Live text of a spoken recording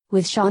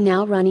with Sean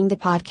now running the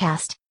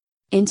podcast.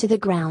 Into the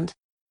ground.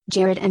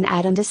 Jared and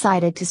Adam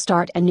decided to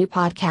start a new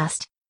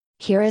podcast.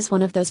 Here is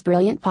one of those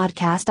brilliant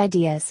podcast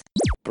ideas.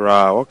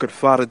 Bro, I could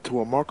fart into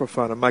a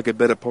microphone and make a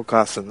better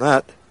podcast than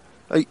that.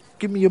 Hey,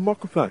 give me your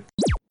microphone.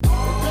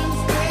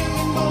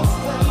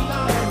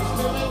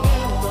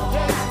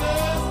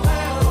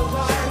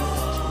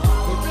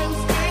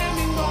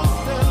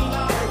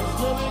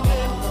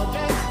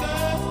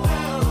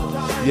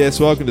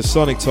 Yes, welcome to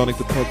Sonic Tonic,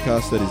 the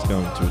podcast that is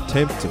going to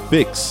attempt to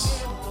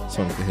fix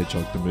Sonic the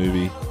Hedgehog, the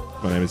movie.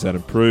 My name is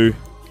Adam Prue.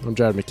 I'm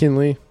Jared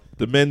McKinley.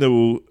 The men that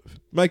will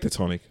make the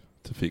tonic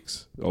to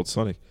fix old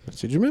Sonic.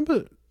 So do you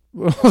remember...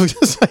 Well, I was going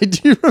to say,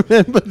 do you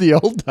remember the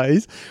old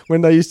days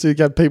when they used to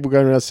have people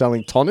going around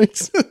selling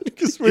tonics?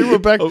 Because we were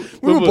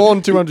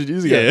born 200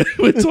 years ago. Yeah,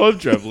 we're time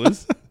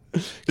travelers.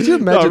 Could you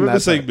imagine that? I remember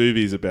seeing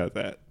movies about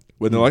that.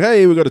 When they're like,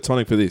 hey, we've got a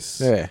tonic for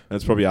this. Yeah. And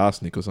it's probably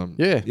arsenic or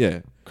something. Yeah.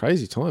 Yeah.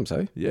 Crazy times,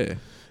 eh? Yeah.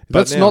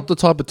 That's not the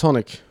type of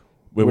tonic.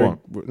 We're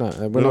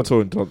not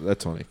talking that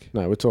tonic.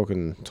 No, we're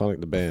talking Tonic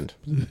the band.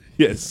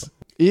 Yes.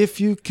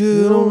 If you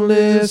could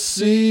only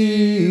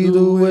see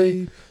the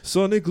way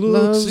Sonic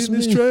looks in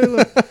this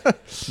trailer.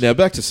 Now,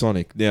 back to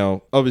Sonic.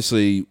 Now,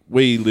 obviously,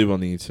 we live on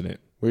the internet.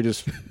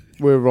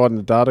 We're riding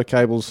the data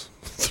cables.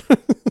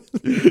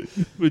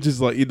 Which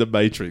is like in the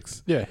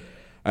Matrix. Yeah.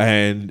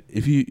 And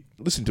if you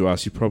listen to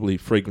us, you probably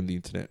frequent the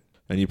internet.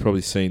 And you've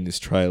probably seen this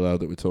trailer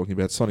that we're talking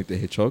about. Sonic the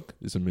Hedgehog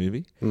is a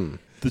movie. Mm.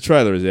 The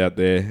trailer is out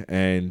there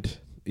and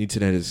the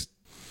internet is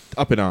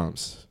up in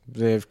arms.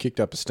 They've kicked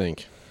up a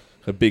stink.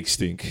 A big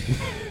stink.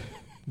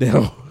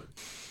 Now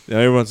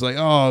everyone's like,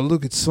 oh,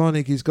 look at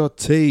Sonic. He's got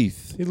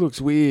teeth. He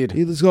looks weird.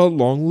 He's got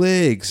long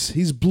legs.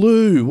 He's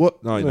blue.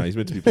 What? No, he's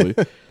meant to be blue.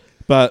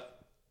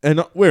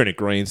 And we're in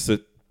agreement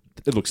that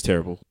it looks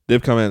terrible.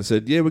 They've come out and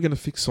said, yeah, we're going to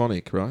fix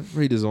Sonic, right?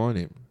 Redesign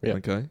him. Yep.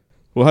 Okay.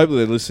 Well, hopefully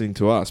they're listening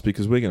to us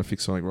because we're going to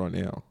fix Sonic right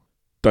now.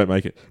 Don't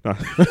make it. No.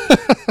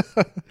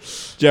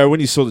 Jared,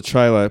 when you saw the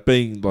trailer,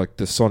 being like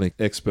the Sonic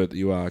expert that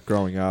you are,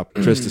 growing up,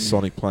 dressed as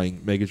Sonic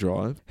playing Mega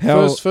Drive,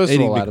 first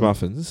eating of all, Adam,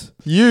 McMuffins.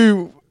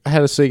 You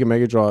had a Sega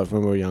Mega Drive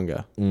when we were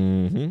younger.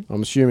 Mm-hmm.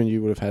 I'm assuming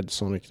you would have had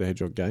Sonic the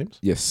Hedgehog games.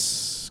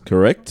 Yes,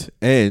 correct.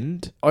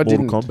 And Mortal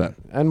Kombat.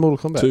 And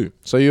Mortal Kombat. Too.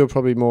 So you were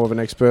probably more of an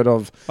expert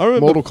of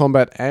Mortal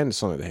Kombat and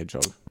Sonic the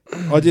Hedgehog.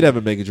 I did have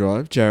a Mega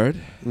Drive,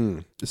 Jared.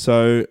 Mm.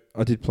 So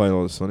I did play a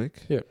lot of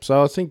Sonic. Yeah.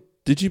 So I think...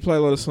 Did you play a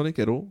lot of Sonic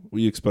at all? Were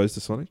you exposed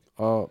to Sonic?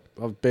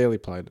 I've barely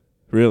played it.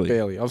 Really?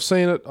 Barely. I've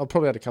seen it. I've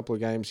probably had a couple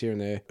of games here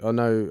and there. I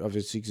know of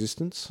its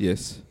existence.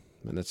 Yes.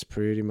 And that's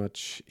pretty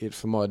much it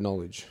for my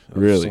knowledge of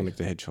really? Sonic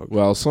the Hedgehog.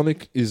 Well,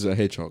 Sonic is a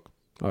hedgehog.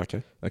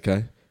 Okay.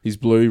 Okay. He's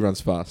blue, he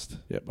runs fast.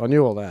 Yep. I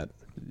knew all that.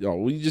 Oh,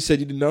 well, you just said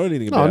you didn't know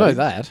anything about it. No, I know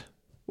that.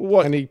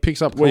 What? And he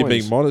picks up coins. coins. Are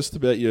you being modest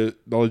about your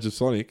knowledge of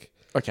Sonic?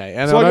 Okay.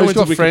 And so I know he's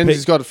got friends.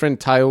 He's got a friend,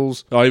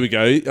 Tails. Oh, here we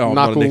go. Oh, I'm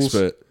not an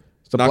expert.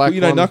 The black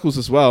you know one. Knuckles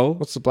as well.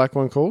 What's the black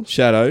one called?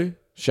 Shadow.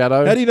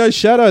 Shadow. How do you know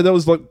Shadow? That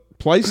was like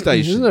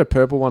PlayStation. Isn't there a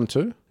purple one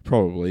too?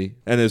 Probably.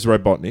 And there's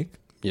Robotnik.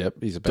 Yep,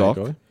 he's a bad Doc.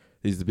 guy.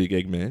 He's the big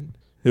Eggman.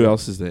 Who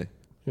else is there?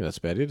 Yeah, that's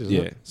about it, isn't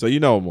it? Yeah. So you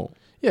know them all.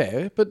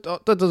 Yeah, but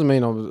that doesn't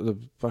mean I'm the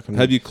fucking...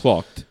 Have you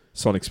clocked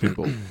Sonic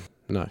Spinball?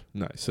 No.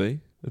 No, see?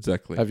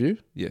 Exactly. Have you?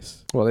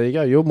 Yes. Well, there you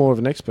go. You're more of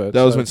an expert.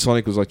 That was when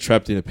Sonic was like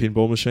trapped in a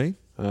pinball machine.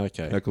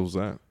 Okay. How cool is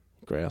that?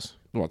 Grouse.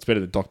 Well, it's better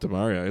than Dr.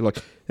 Mario. Like,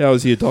 how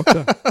is he a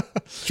doctor?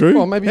 True.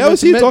 Well, maybe how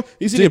is he a doctor?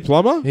 Is he a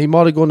plumber? He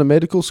might have gone to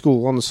medical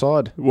school on the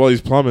side. While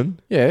he's plumbing.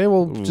 Yeah,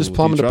 well, just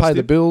plumbing to pay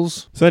the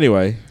bills. So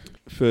anyway,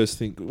 first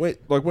thing,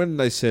 when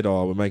they said,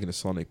 oh, we're making a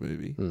Sonic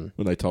movie,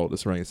 when they told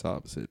us, rang us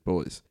up and said,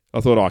 boys,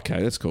 I thought,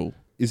 okay, that's cool.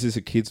 Is this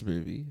a kid's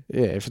movie?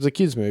 Yeah, if it's a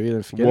kid's movie,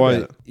 then forget about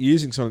it.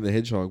 Using Sonic the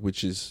Hedgehog,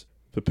 which is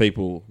for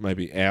people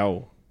maybe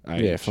our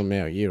age. Yeah, from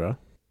our era.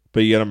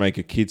 But you got to make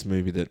a kid's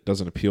movie that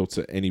doesn't appeal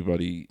to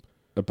anybody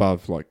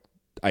above like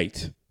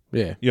 8.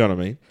 Yeah. You know what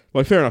I mean?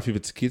 Like, fair enough if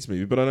it's a kid's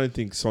movie, but I don't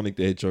think Sonic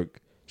the Hedgehog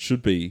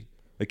should be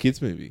a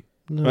kid's movie.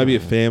 No. Maybe a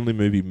family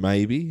movie,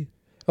 maybe.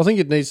 I think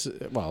it needs,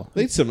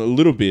 a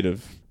little bit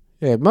of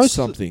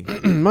something.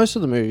 Most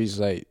of the movies,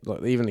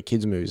 even the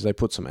kids' movies, they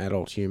put some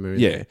adult humour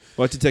in there.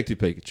 Like Detective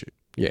Pikachu.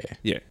 Yeah.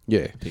 Yeah.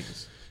 Yeah.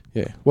 Things.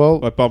 Yeah. Well,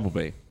 like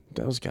Bumblebee.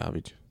 That was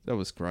garbage. That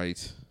was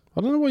great.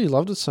 I don't know why you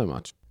loved it so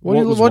much. Why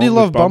do you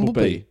love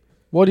Bumblebee?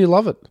 Why do you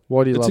love it?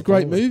 Why do you love it? It's a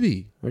great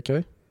movie.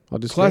 Okay.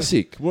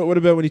 Classic. What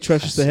about when he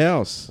trashes the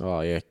house?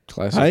 Oh, yeah.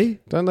 Classic. Hey?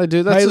 Don't they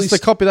do that? That's just a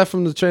copy of that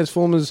from the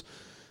Transformers.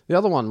 The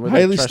other one.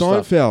 Haley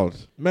Steinfeld.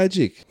 Stuff.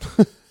 Magic.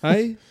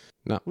 Hey?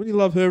 No. Wouldn't you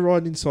love her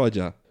riding inside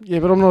you? Yeah,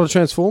 but I'm not a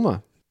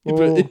Transformer.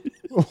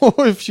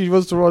 Or if she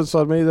was to ride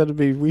inside me, that'd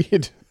be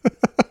weird.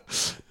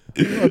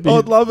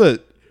 I'd love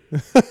it.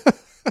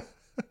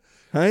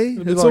 Hey?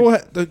 It's all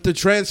the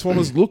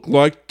Transformers look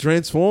like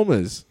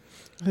Transformers.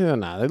 Yeah,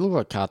 no, they look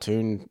like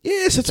cartoon.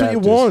 Yes, that's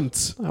characters. What you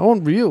want. I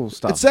want real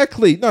stuff.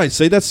 Exactly. No,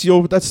 see, that's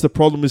the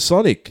problem with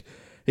Sonic.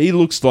 He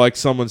looks like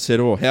someone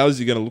said, "Oh, how is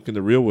he going to look in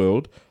the real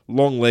world?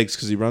 Long legs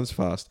because he runs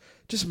fast."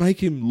 Just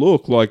make him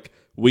look like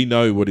we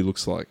know what he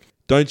looks like.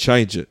 Don't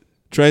change it.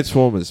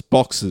 Transformers,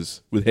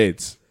 boxes with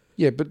heads.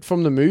 Yeah, but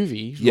from the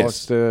movie,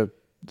 Yes. like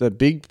the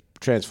big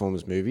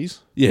Transformers movies,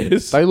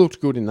 Yes. they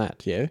looked good in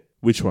that, yeah?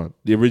 Which one?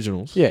 The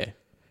originals? Yeah.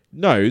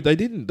 No, they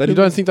didn't. They You didn't.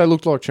 don't think they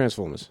looked like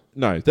Transformers?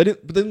 No, they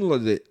didn't. But they didn't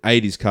look like the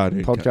 80s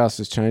cartoon. Podcast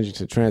is changing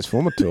to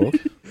Transformer talk.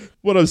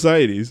 What I'm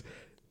saying is,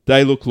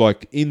 they look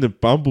like in the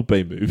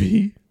Bumblebee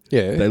movie.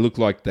 Yeah. They look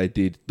like they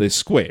did. They're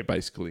square,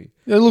 basically.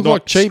 They look Not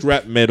like cheap.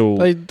 scrap metal.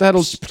 They had,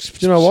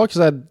 you know why? Because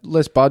they had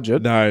less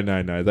budget. No.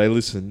 They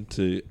listened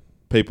to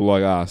people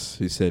like us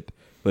who said,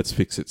 "Let's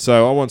fix it."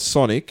 So I want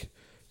Sonic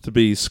to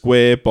be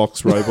square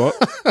box robot.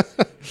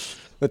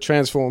 That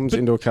transforms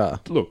into a car.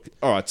 Look,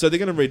 all right. So they're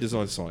going to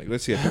redesign Sonic.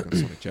 Let's get back on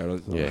Sonic,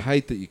 Jared. I Yeah.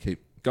 hate that you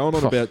keep going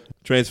on about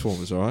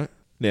Transformers. All right.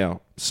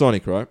 Now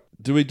Sonic, right?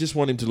 Do we just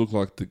want him to look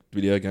like the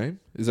video game?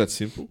 Is that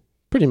simple?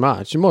 Pretty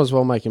much. You might as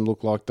well make him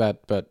look like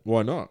that, but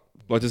Why not?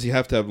 Like, does he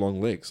have to have long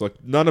legs?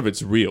 Like, none of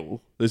it's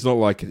real. There's not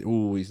like,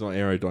 oh, he's not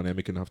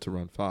aerodynamic enough to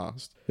run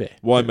fast. yeah.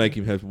 Why make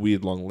him have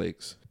weird long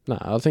legs? No,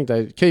 I think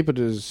they keep it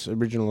as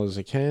original as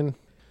they can.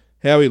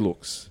 How he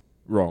looks,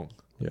 wrong.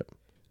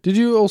 Did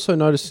you also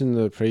notice in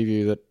the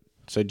preview that,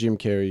 so Jim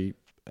Carrey,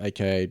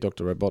 aka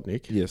Dr.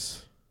 Robotnik,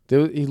 Yes.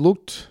 there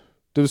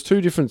was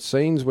two different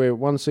scenes where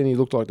one scene he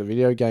looked like the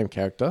video game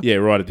character. Yeah,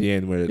 right at the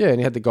end where. Yeah, and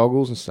he had the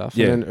goggles and stuff.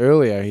 Yeah. And then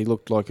earlier he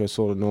looked like a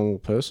sort of normal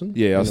person.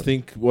 Yeah, I And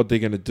think what they're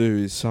going to do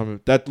is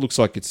that looks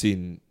like it's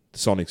in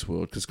Sonic's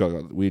world because it's got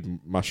like, weird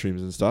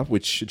mushrooms and stuff,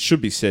 which it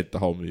should be set the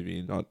whole movie.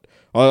 And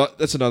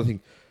that's another thing.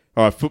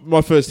 All right, for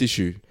my first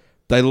issue,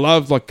 they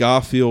love like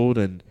Garfield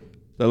and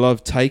they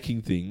love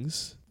taking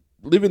things,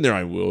 live in their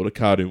own world, a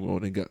cartoon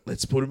world, and go,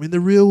 let's put them in the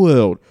real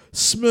world.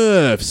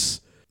 Smurfs,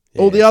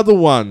 all the other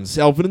ones,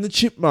 Alvin and the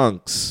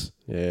Chipmunks.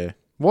 Yeah.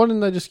 Why didn't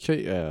they just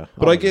keep...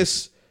 But I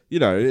guess,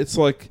 it's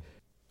like,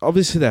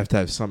 obviously they have to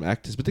have some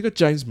actors, but they got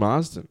James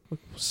Marsden,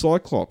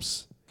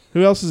 Cyclops.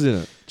 Who else is in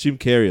it? Jim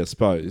Carrey, I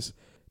suppose.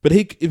 But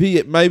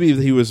maybe if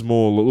he was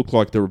more, looked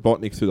like the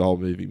Robotnik through the whole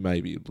movie,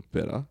 maybe it'd look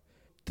better.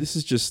 This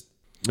is just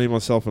me,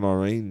 myself, and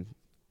Irene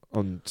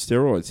on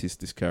steroids,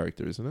 this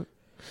character, isn't it?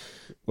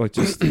 Like,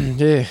 just...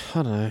 Yeah,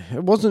 I don't know.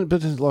 It wasn't,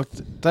 but like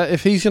that.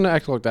 If he's going to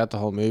act like that the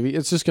whole movie,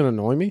 it's just going to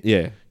annoy me.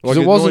 Yeah. Because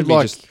it wasn't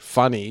like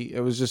funny.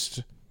 It was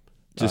just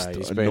just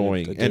he's been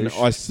annoying. a And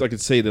douche. I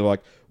could see they're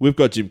like, we've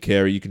got Jim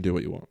Carrey, you can do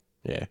what you want.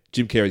 Yeah.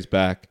 Jim Carrey's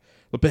back.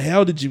 But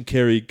how did Jim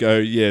Carrey go,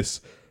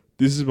 yes,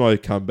 this is my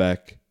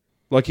comeback?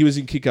 Like, he was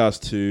in Kick-Ass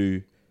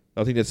 2.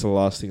 I think that's the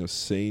last thing I've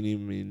seen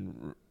him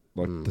in.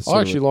 Like, I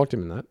actually liked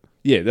him in that.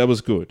 Yeah, that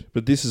was good.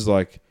 But this is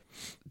like,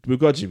 we've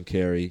got Jim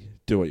Carrey,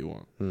 do what you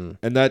want.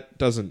 And that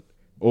doesn't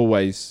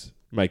always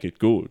make it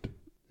good.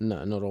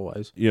 No, not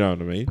always. You know what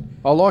I mean?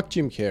 I like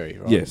Jim Carrey,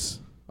 right? Yes.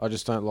 I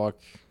just don't like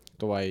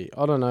the way...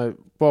 I don't know.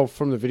 Well,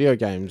 from the video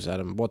games,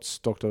 Adam, what's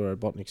Dr.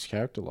 Robotnik's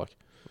character like?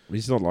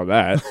 He's not like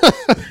that.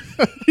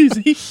 Is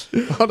he?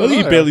 I think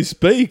he barely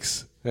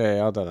speaks.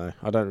 Yeah, I don't know.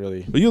 I don't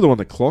really... Well, you're the one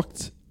that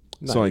clocked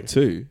No, Sonic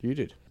 2. You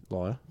did,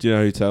 liar. Do you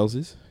know who Tails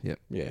is? Yeah.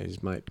 Yeah,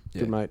 his mate. Yeah.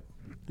 Good mate.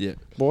 Yeah.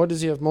 Why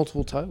does he have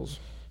multiple tails?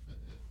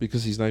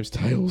 Because his name's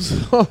Tails.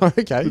 Oh,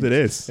 okay. With an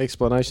S.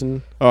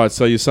 Explanation. All right,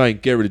 so you're saying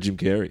get rid of Jim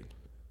Carrey.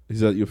 Is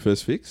that your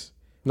first fix?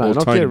 No, Or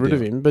not tone get him rid of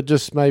down? him, but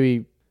just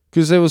maybe...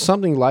 Because there was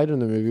something later in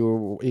the movie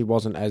where he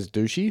wasn't as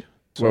douchey.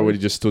 Well, when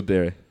he just stood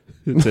there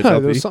and said No,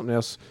 nothing. there was something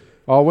else.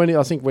 Oh,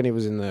 I think when he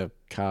was in the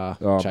car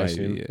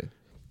chasing maybe, him.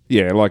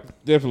 yeah. Yeah, like,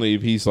 definitely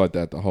if he's like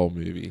that the whole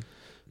movie.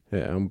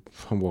 Yeah,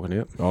 I'm walking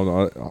out.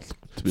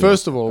 To be First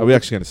honest, of all, are we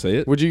actually going to see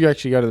it? would you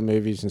actually go to the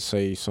movies and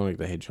see Sonic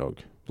the Hedgehog?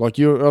 Like,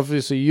 you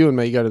and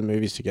me go to the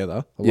movies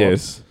together. A lot.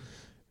 Yes.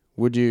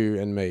 Would you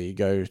and me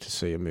go to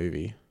see a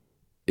movie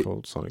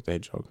called Sonic the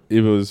Hedgehog? If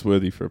it was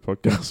worthy for a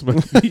podcast,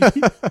 maybe.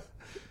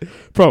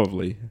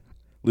 Probably.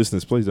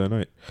 Listeners, please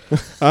donate.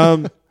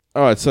 All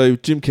right, so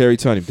Jim Carrey,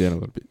 tone him down a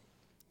little bit.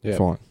 Yeah.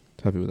 Fine.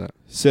 Happy with that.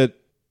 Set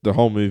the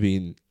whole movie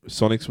in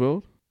Sonic's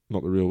world,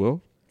 not the real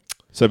world.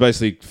 So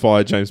basically,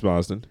 fire James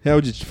Marsden. How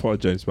would you fire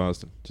James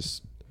Marsden?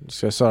 Just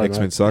Just go, sorry,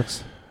 X-Men mate.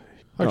 sucks?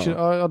 Actually,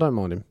 I don't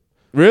mind him.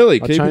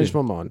 Really? I Keep changed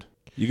him? my mind.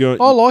 You go?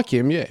 I like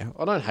him, yeah.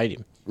 I don't hate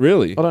him.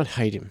 Really? I don't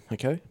hate him,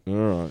 okay? All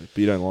right, but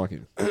you don't like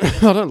him.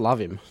 I don't love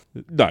him.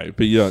 No,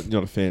 but you're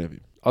not a fan of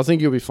him. I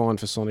think you'll be fine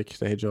for Sonic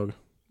the Hedgehog.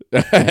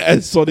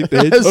 As Sonic the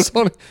Hedgehog.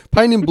 Sonic,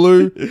 paint him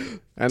blue.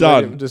 And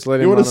Done. Just let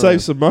him You want to run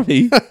save some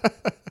money?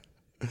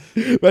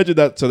 Imagine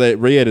that. So they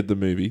re-edited the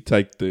movie,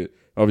 take the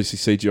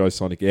obviously CGI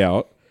Sonic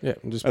out, Yeah,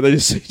 and just and they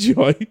just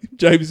CGI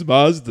James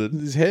Marsden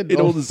his head in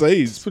on, all the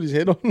scenes. Just put his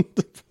head on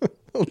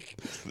the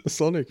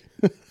Sonic.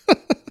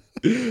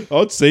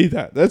 I'd see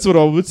that. That's what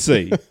I would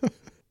see.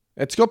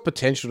 It's got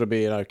potential to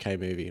be an okay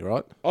movie,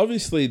 right?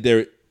 Obviously,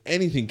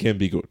 anything can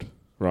be good,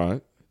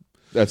 right?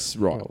 That's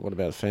right. Well, what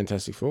about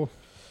Fantastic Four?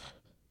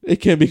 It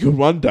can be good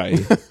one day.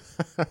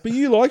 But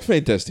you like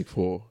Fantastic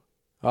Four.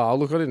 Oh,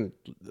 look, I didn't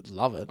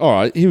love it. All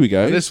right, here we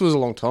go. This was a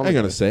long time Hang ago.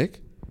 on a sec.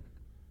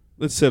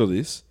 Let's settle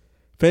this.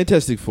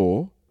 Fantastic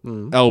Four,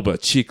 Alba,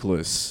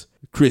 Chickless,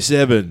 Chris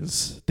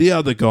Evans, the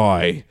other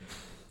guy,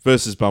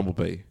 versus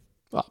Bumblebee.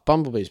 Oh,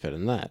 Bumblebee's better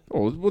than that.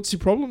 Oh, what's your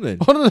problem then?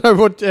 I don't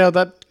know how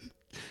that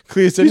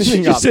clears You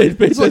anything just up.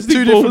 said It's like Fantastic two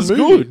Four different was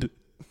movies. good.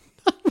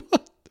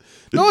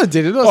 No, I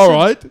didn't. All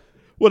right.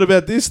 What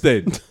about this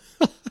then?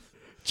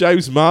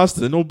 James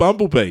Marsden or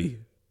Bumblebee?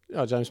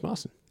 Oh, James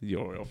Marsden.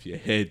 You're off your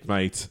head,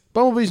 mate.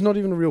 Bumblebee's not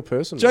even a real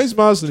person. James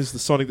Marsden is the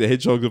Sonic the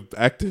Hedgehog of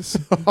actors.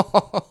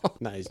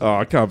 No, he's Oh,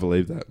 I can't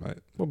believe that, mate.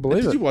 Well,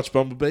 believe Did it. you watch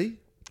Bumblebee?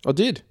 I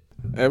did.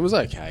 It was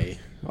okay.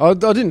 I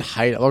didn't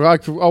hate it.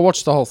 Like I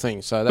watched the whole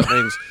thing, so that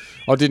means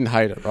I didn't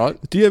hate it, right?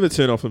 Do you ever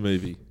turn off a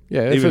movie?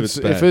 Yeah, if Even it's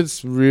if it's bad. if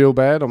it's real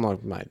bad, I'm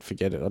like, mate,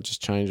 forget it. I'll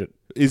just change it.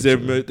 Is there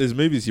there's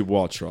movies you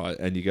watch, right?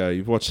 And you go,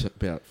 you've watched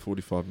about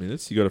 45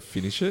 minutes. You got to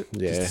finish it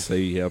Yeah. just to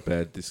see how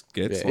bad this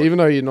gets. Yeah, Like, even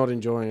though you're not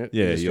enjoying it.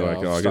 yeah, you just you're go,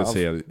 like, "Oh, oh, I got to start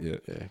see off." how. Yeah,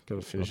 Yeah, got to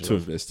I'm finish too it.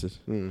 invested.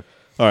 Mm.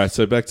 All right,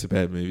 so back to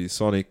bad movies.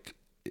 Sonic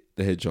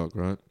the Hedgehog,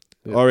 right?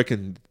 Yeah. I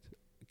reckon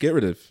get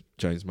rid of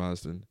James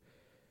Marsden,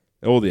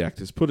 all the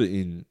actors, put it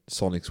in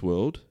Sonic's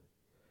world.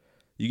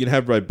 You can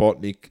have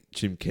Robotnik,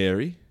 Jim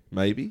Carrey,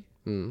 maybe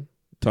Mm.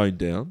 toned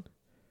down,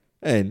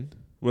 and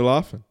we're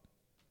laughing.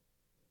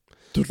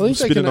 I think they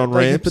Spinning can, on but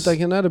ramps. they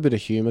can add a bit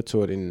of humour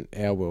to it in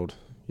our world.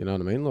 You know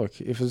what I mean?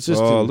 Like if it's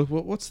just, oh, look,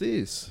 what's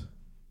this?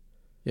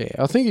 yeah,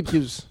 I think it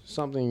gives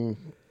something.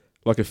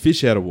 Like a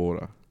fish out of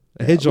water,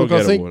 a hedgehog Look,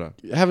 I out think of water.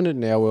 having it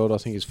in our world, I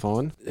think is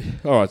fine.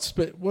 All right,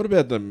 what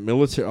about the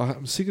military?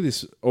 I'm sick of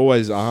this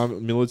always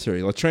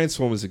military. Like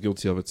Transformers are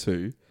guilty of it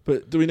too.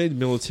 But do we need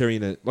military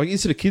in it? Like,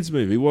 is it a kids'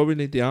 movie? What do we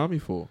need the army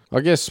for? I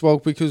guess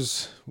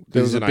because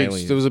He's an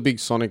alien. there was a big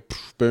sonic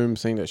boom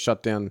thing that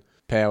shut down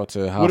power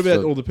to half. What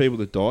about all the people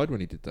that died when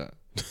he did that?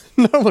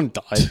 No one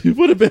died.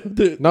 What about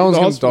the No one's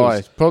the going to die.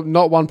 hospitals? Probably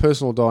not one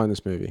person will die in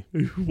this movie.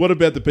 What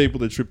about the people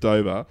that tripped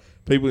over?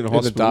 People in the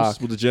hospitals?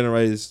 dark. Will the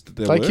generators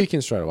They work? kick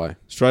in straight away.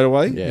 Straight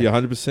away? Yeah. Yeah,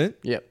 100%?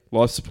 Yep.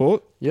 Life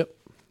support? Yep.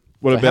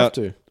 What They about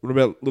have to. what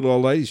about little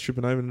old ladies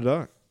tripping over in the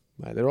dark?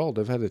 Mate, they're old.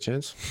 They've had their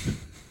chance.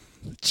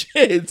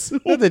 Chance?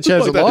 Had their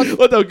chance at life.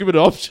 Like they'll give it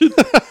an option?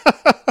 I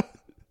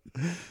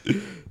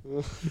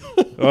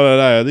don't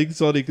know. I think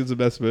Sonic is a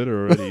mass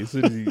murderer already. As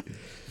soon as he...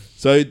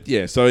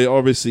 So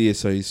obviously,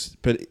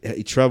 but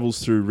he travels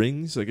through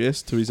rings, I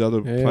guess, to his other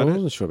Yeah, I planet.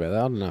 wasn't sure about that.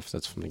 I don't know if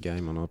that's from the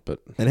game or not, but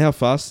And how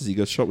fast is he?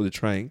 Got shot with a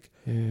trank,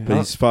 yeah. but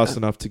he's fast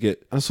enough to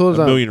get I sort a of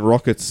don't. million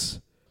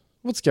rockets.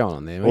 What's going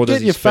on there? Or Mate? does Get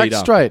he your speed facts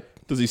up? straight.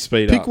 Does he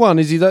speed Pick up? one.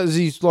 Is he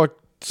like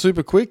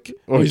super quick?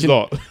 Or he's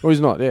not. Or he's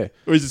not. Yeah.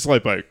 Or he's a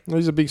slowpoke. Or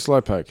he's a big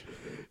slowpoke.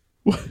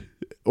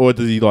 Or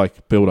does he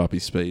like build up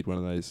his speed? One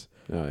of those.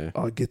 Oh yeah.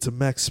 I get to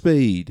max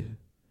speed.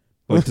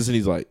 Like doesn't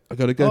he like? I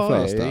got to go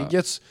faster. Yeah, he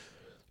gets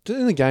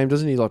in the game.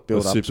 Doesn't he like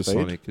build Or up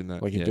supersonic speed? in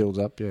that. Like he yeah. builds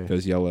up. Yeah.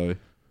 Goes yellow.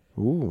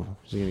 Ooh,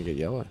 is he gonna get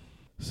yellow?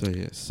 So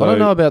yeah. I don't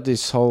know about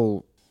this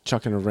whole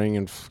chucking a ring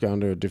and going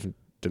to a different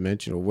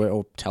dimension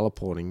or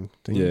teleporting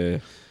thing. Yeah.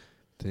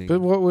 Thing. But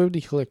where would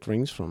he collect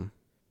rings from?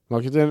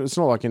 Like then it's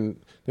not like they're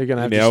going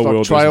to have In just our like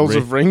world, trails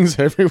there's a of rings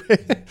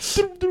everywhere.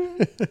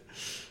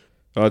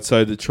 All right,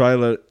 so the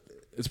trailer,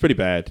 it's pretty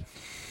bad,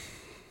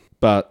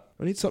 but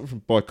I need something from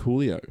by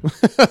Coolio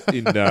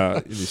in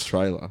this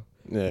trailer.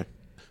 Yeah.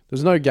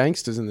 There's no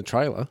gangsters in the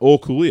trailer. Or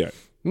Coolio.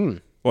 Hmm.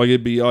 Like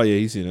it'd be, oh yeah,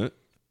 he's in it.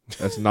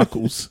 That's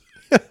Knuckles.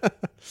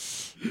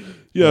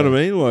 You know what I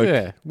mean? Like,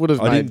 Yeah. Would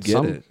have I made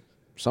didn't get it.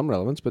 some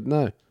relevance, but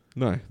no.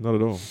 No, not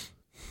at all.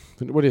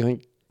 But what do you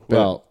think?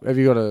 Well, have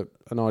you got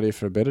an idea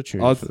for a better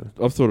tune? I've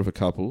thought of a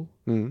couple.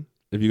 Mm.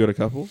 Have you got a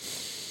couple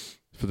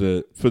for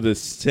the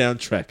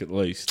soundtrack at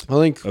least? I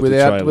think Of the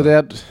trailer.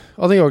 without,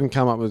 I think I can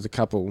come up with a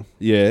couple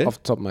Yeah. off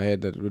the top of my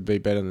head that would be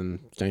better than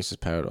Gangster's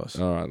Paradise.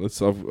 All right, let's.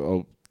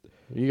 I'll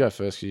You go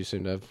first because you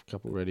seem to have a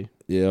couple ready.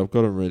 yeah, I've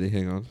got them ready.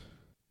 Hang on.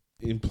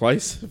 In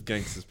place of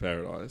Gangster's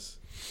Paradise,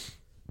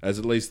 as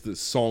at least the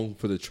song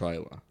for the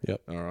trailer.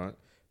 Yep. All right.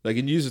 They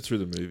can use it through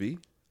the movie.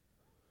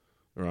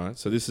 All right.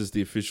 So this is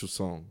the official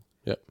song.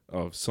 Yep.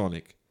 Of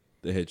Sonic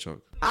the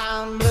Hedgehog.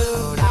 I'm blue,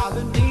 I've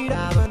died,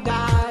 I've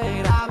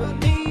died,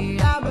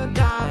 I've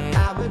died.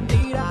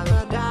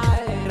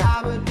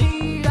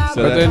 So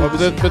But that then,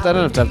 obviously- but they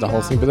don't have to have the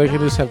whole thing. But they can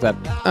just have that.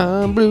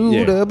 I'm blue,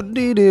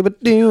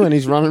 Yeah. and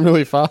he's running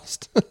really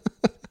fast.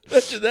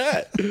 Imagine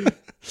that.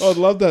 I'd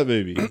love that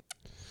movie.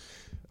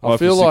 I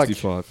feel like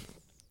 65.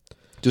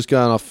 just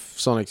going off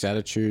Sonic's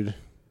attitude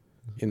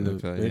in the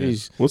Okay, movie, yeah.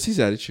 he's What's his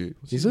attitude?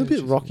 a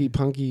bit rocky,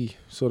 punky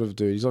sort of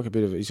dude. He's like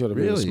he's got a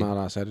bit of a Really? smart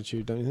ass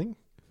attitude, don't you think?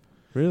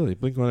 Really?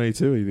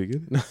 Blink-182, you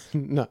thinking?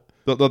 No.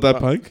 Not that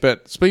punk?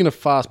 But speaking of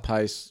fast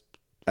pace,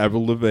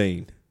 Avril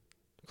Lavigne.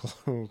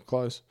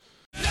 close.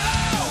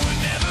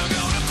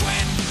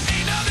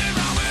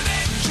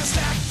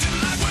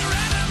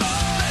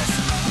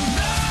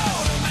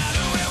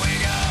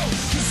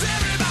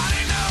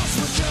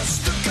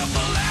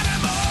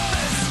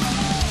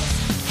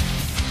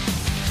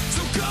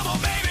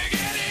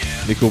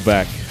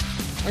 Nickelback.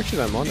 I actually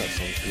don't mind that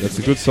song. That's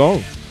a good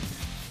song.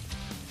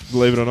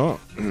 Believe it or not.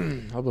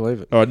 I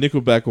believe it. All right,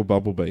 Nickelback or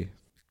Bumblebee?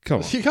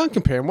 Come on. You can't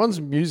compare them. One's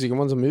music and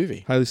one's a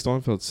movie. Haley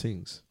Steinfeld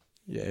sings.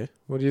 Yeah.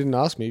 Well, you didn't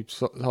ask me.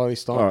 Haley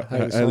All right,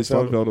 Haley Steinfeld.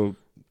 Steinfeld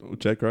or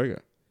Jack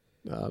Kroger?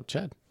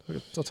 Chad.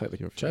 I'll take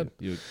the Chad.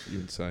 You're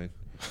insane.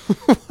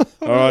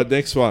 All right,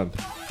 next one.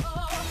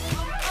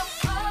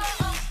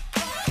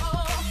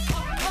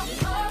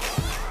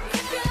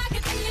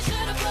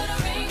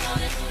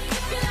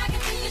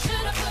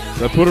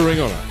 So put a ring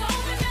on it.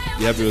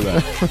 You happy with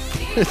that?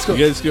 It's got,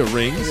 It's got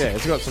rings. yeah,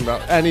 it's got some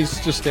and he's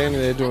just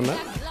standing there doing that.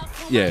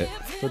 Yeah.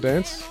 The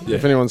dance. Yeah.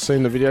 If anyone's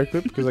seen the video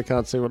clip, because they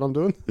can't see what I'm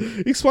doing.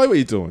 Explain what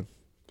you're doing.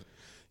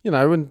 You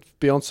know, when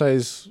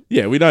Beyonce's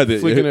Yeah, we know that.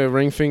 flicking her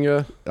ring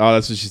finger, Oh,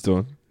 that's what she's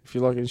doing. if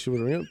you like it, she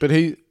would ring it. But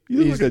he's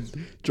He's like a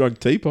drunk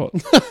teapot.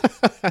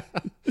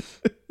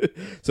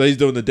 So he's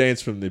doing the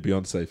dance from the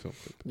Beyonce film.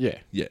 yeah.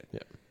 Yeah.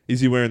 Yeah.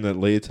 Is he wearing that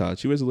leotard?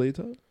 She wears a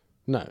leotard?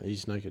 No,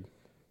 he's naked.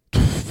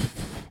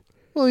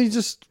 Well, he's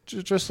just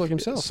dressed like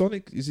himself.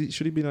 Sonic,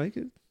 should he be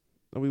naked?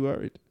 Are we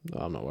worried?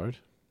 No, I'm not worried.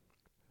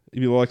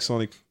 If you like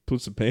Sonic, put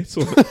some pants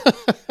on.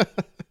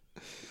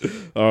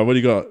 All right, what do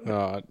you got?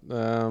 All right.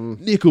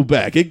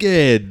 Nickelback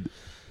again.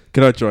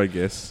 Can I try and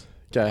guess?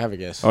 Okay, have a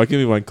guess. All right, give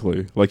me one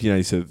clue. Like,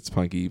 you said it's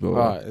punky, but All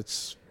right,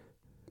 it's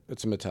a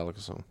Metallica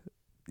song.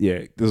 yeah,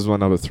 this is my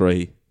number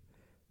 3.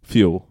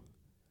 Fuel.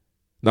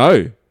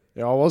 No.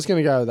 Yeah, I was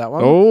going to go with that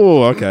one.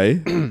 Oh,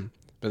 okay.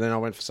 But then I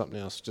went for something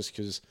else just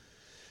because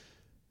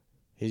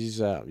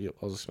he's... I'll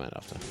explain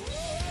after.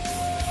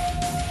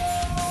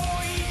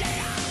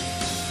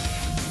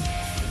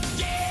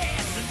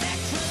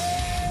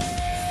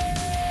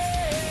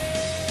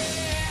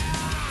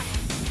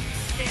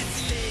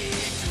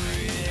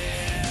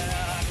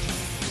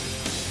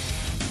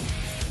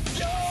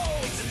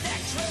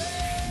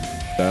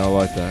 I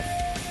like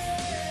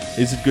that.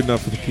 Is it good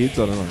enough for the kids?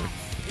 I don't know.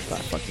 Ah,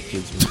 fuck the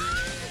kids, man.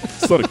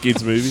 It's not a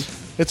kids movie.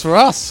 It's for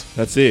us.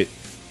 That's it.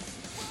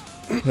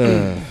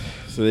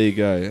 So there you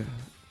go.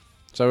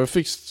 So we're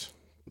fixed.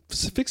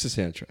 Fix the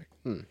soundtrack.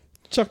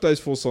 Chuck those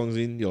 4 songs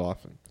in, you're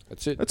laughing.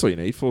 That's it. That's all you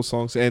need. 4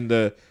 songs and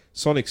the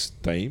Sonic's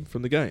theme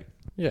from the game.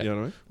 Yeah. You know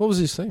what I mean? What was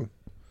his theme?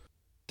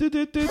 They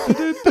kind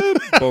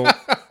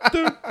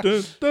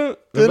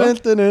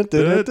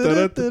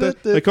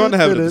of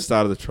have it at the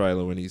start of the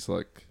trailer when he's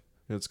like,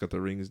 it's got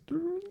the rings.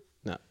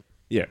 No.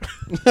 Yeah.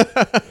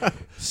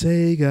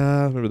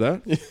 Sega. Remember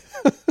that?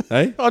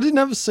 Hey? I didn't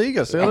have a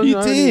Sega, so I don't You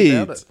know anything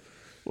about did. it.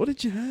 What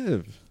did you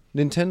have?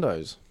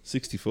 Nintendos.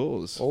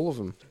 64s. All of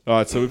them. All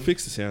right, so we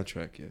fixed the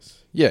soundtrack,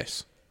 yes.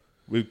 Yes.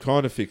 We've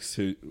kind of fixed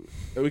who.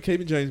 Are we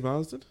keeping James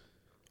Marsden?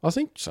 I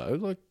think so.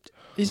 Like,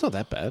 he's not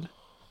that bad.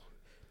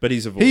 But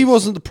he's a voice. He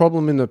wasn't the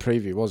problem in the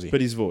preview, was he?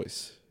 But his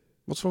voice.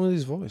 What's wrong with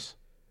his voice?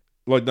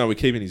 Like, no, we're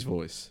keeping his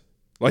voice.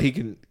 Like, he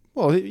can.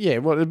 Well, yeah.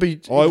 Well, it'd be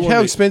I want how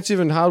it- expensive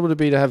and hard would it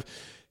be to have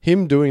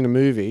him doing the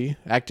movie,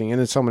 acting, and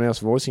then someone else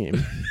voicing him?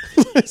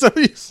 Is that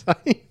what you're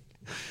saying?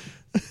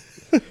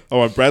 I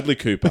want Bradley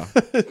Cooper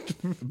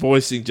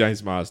voicing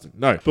James Marsden.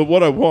 No, but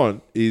what I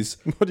want is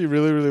What do you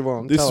really, really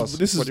want? this. Tell us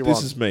This what is you this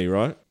want. is me,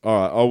 right?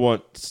 All right, I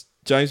want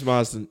James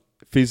Marsden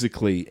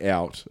physically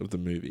out of the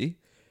movie.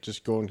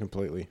 Just gone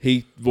completely.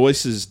 He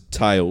voices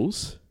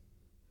Tails,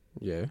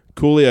 Yeah.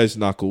 Coolio's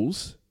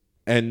Knuckles,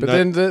 and But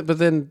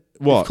then,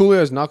 What? if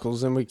Coolio's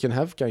Knuckles, then we can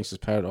have Gangster's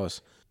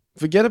Paradise.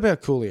 Forget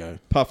about Coolio.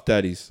 Puff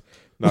Daddy's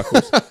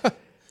Knuckles.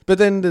 But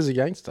then there's a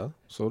gangster,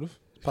 sort of.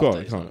 kind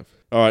of.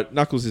 All right,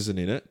 Knuckles isn't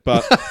in it,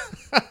 but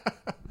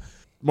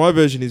my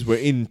version is we're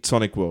in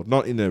Sonic World,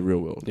 not in the real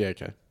world. Yeah,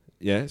 okay.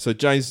 Yeah, so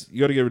James, you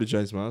got to get rid of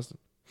James Marsden,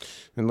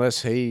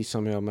 Unless he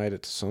somehow made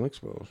it to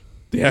Sonic's world.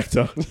 the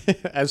actor.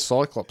 As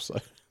Cyclops, though.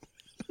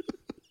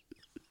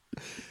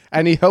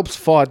 And he helps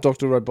fight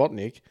Dr.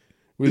 Robotnik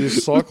with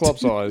his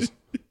Cyclops eyes.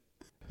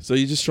 So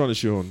you're just trying to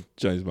show on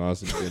James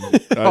Marsden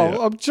again.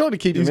 Oh, I'm trying to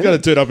keep He's him going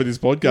in to turn up in this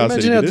podcast. Imagine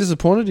any how minute.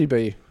 disappointed he'd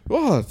be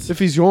What? if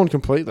he's yawned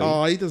completely.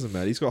 Oh, he doesn't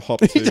matter. He's got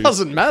Hop He 2.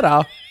 doesn't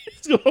matter.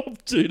 He's got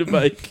Hop 2 to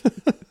make.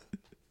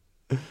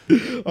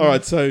 All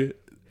right, so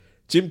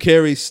Jim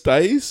Carrey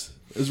stays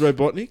as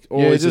Robotnik?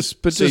 Or Yeah, is just-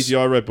 it but just-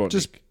 CGI Robotnik?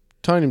 Just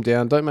tone him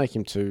down. Don't make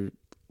him too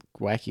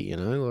wacky, you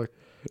know? Like,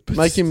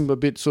 make him a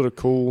bit sort of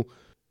cool,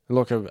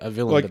 like a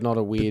villain, but not a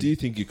But weird, do you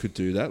think you could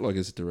do that, like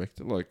as a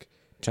director? Like,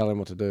 tell him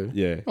what to do.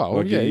 yeah. Oh,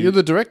 like, yeah, you're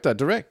the director.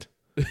 Direct.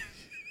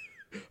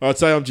 I'd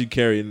say I'm Jim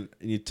Carrey and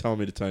you tell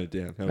me to tone it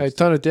down. How Hey, much-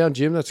 tone it down,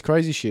 Jim. That's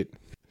crazy shit.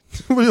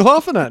 What are you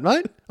laughing at,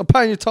 mate? I'm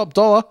paying you top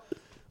dollar.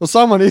 Well,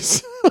 someone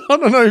is. I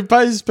don't know who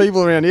pays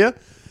people around here.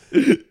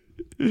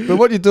 But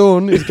what you're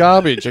doing is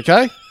garbage,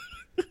 okay?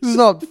 This is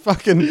not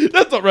fucking...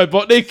 That's not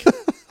Robotnik.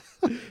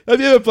 Have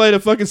you ever played a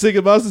fucking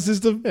Sega Master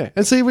System? Yeah.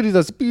 And see what he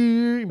does.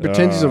 He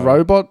pretends he's a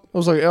robot. I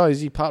was like, oh,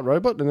 is he part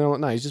robot? And they're like,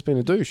 no, he's just been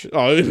a douche.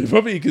 Oh,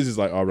 probably because he's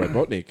like, oh,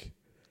 Robotnik.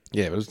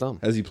 Yeah, but it was dumb.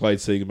 Has he played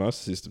Sega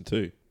Master System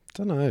too?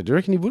 Don't know. Do you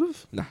reckon he would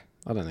have? Nah.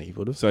 I don't think he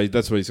would have. So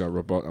that's why he's got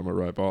robot. I'm a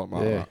robot.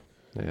 Yeah.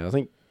 Yeah, I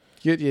think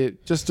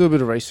just do a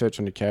bit of research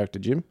on your character,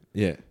 Jim.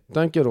 Yeah.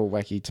 Don't get all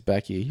wacky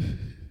tobacco.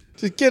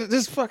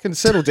 Just fucking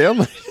settle down,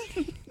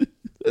 mate.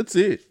 That's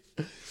it.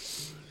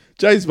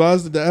 James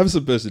Marsden, have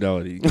some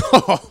personality. You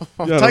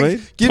know what I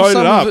mean? Give Tone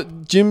some it up. of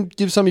it, Jim.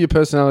 Give some of your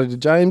personality to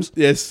James,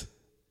 Yes.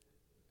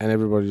 and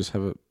everybody just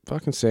have a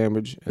fucking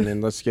sandwich, and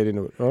then let's get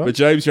into it. All right. But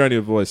James, you're only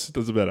a voice. It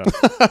doesn't matter.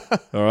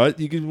 All right?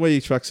 You can wear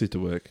your tracksuit to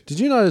work. Did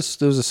you notice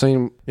there was a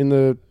scene in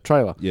the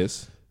trailer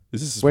Yes.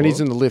 Is this a when he's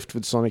spoiler? in the lift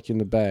with Sonic in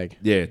the bag?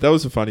 Yeah, that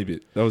was a funny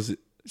bit. That was it.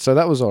 So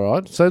that was all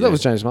right. So that Yeah.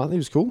 was James Marsden. He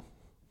was cool.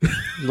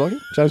 You like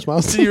it, James Do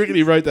Marsden? you reckon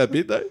he wrote that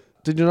bit though?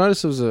 Did you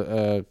notice there was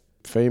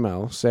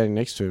female standing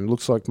next to him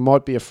looks like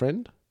might be a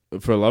friend.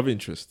 For a love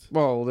interest.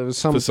 Well, there was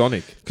some For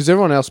Sonic. because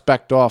everyone else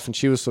backed off and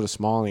she was sort of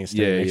smiling and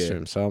standing Yeah, next yeah. to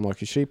him. So I'm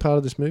like, is she part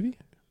of this movie?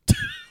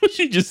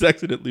 She just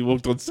accidentally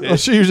walked on Or set.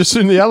 she was just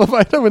in the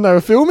elevator when they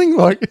were filming.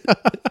 Like,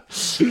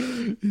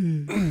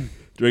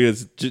 Do you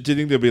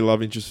think there'll be a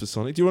love interest for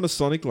Sonic? Do you want a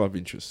Sonic love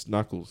interest?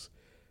 Knuckles.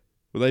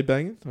 Were they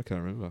banging? I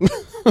can't remember.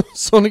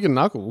 Sonic and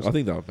Knuckles. I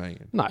think they were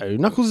banging. No,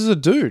 Knuckles is a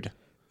dude.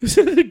 Is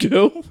it a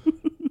girl?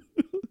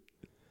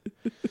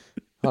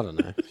 I don't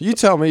know. You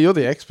tell me. You're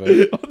the expert.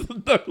 I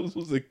thought Knuckles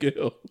was a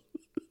girl.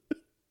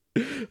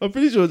 I'm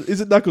pretty sure.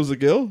 Is it Knuckles a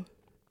girl?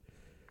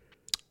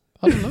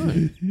 I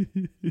don't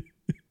know.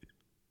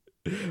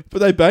 But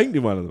they banged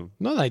in one of them.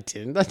 No, they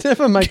didn't. They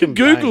never make them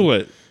Google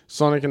bang. it.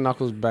 Sonic and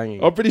Knuckles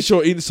banging. I'm pretty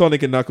sure in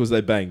Sonic and Knuckles they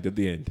banged at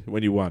the end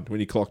when you won, when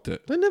you clocked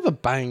it. They never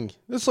bang.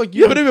 It's like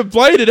You haven't even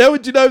played it. How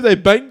would you know if they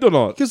banged or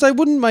not? because they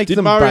wouldn't make Did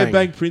them Mario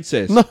bang.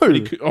 Princess? No. When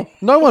he could- oh,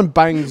 No one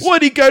bangs.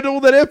 what did he go to all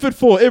that effort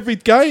for? Every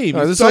game. No,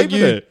 He's this is like saving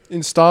you it.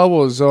 in Star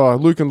Wars. Oh,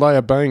 Luke and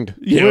Leia banged.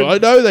 Yeah, I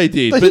know they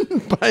did. They But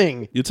didn't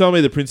bang. you tell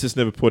me the princess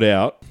never put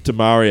out to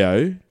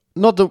Mario,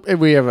 Not that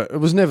we ever. It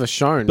was never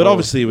shown. but or-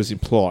 obviously it was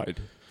implied.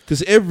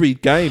 Because every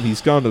game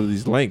he's gone to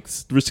these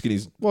lengths, risking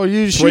his. well,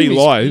 you three assume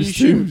lives,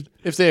 You assume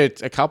if they're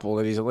a couple,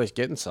 that he's at least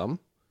getting some.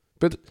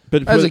 But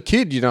But as a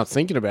kid, you're not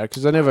thinking about it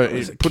because they never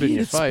as a put it in kid,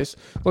 your it's- face.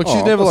 Like Oh,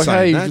 she's I'm never not like,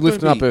 saying hey, that.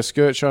 lifting Don't up be- her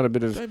skirt, showing a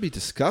bit of. Don't be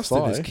disgusted.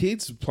 Fly. There's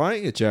kids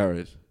playing it,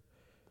 Jared.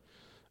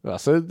 Oh,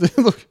 so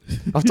look,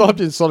 I've typed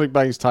in Sonic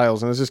bangs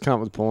tails and it's just come up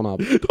with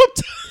Pornhub.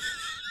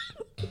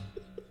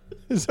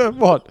 Is that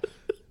what?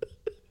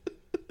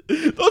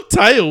 Not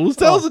Tails.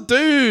 Tails a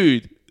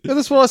dude. Yeah,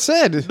 that's what I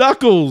said.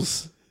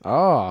 Knuckles.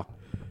 Ah,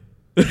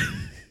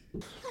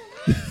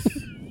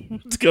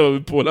 Let's go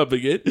and pull it up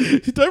again.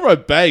 Don't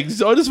write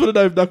bangs. I just want to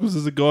know if Knuckles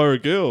is a guy or a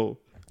girl.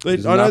 I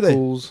is know they.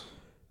 Knuckles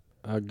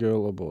a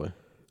girl or boy?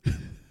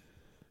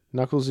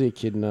 Knuckles the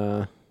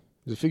Echidna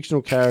is a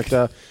fictional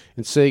character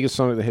in Sega's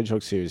Sonic the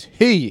Hedgehog series.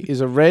 He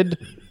is a red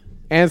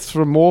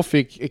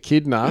anthropomorphic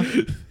echidna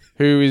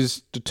who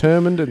is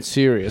determined and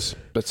serious,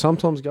 but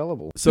sometimes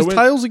gullible. So is when-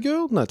 Tails a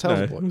girl? No, Tails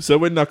a boy. No. So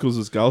when Knuckles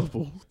was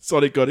gullible,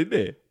 Sonic got in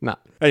there. Nah.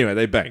 Anyway,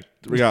 they banged.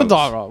 Regardless.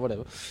 Oh, right,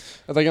 whatever.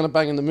 Are they going to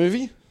bang in the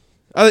movie?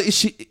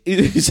 Is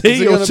Is he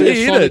there or going to be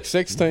she a in Sonic it?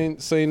 sex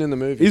scene in the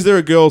movie? Is there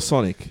a girl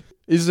Sonic?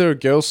 Is there a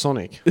girl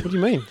Sonic? What do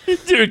you mean?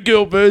 Is there a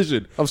girl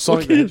version Of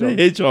Sonic the Look at Hedgehog.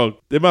 Hedgehog?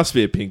 There must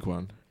be a pink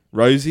one.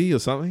 Rosie or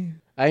something?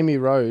 Amy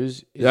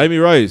Rose Amy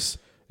Rose.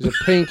 is a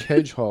pink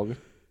hedgehog.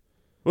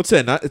 What's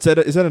that?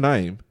 Is that a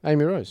name?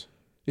 Amy Rose.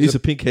 He's a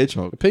pink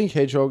hedgehog. A pink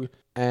hedgehog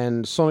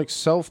and Sonic's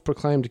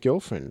self-proclaimed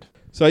girlfriend.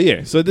 So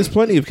yeah, so there's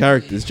plenty of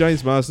characters.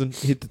 James Marsden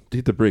hit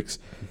the bricks.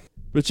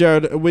 But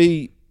Jared, are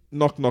we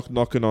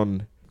knocking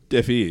on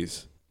deaf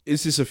ears?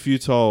 Is this a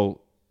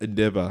futile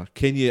endeavor?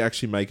 Can you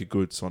actually make a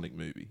good Sonic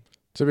movie?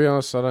 To be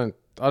honest, I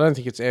don't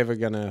think it's ever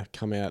going to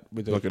come out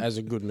with Like as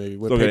a good movie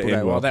where not gonna people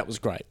end go, well. "Well, that was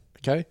great."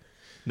 Okay,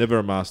 Never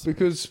a master.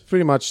 because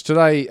pretty much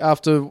today,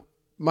 after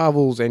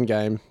Marvel's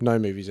Endgame, no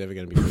movie's ever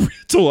going to be good.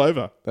 It's all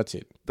over. That's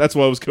it. That's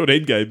why it was called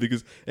Endgame,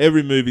 because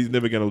every movie's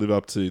never going to live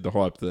up to the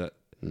hype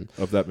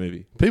of that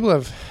movie.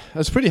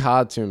 It's pretty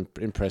hard to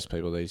impress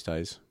people these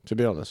days. To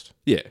be honest,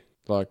 Yeah.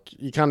 like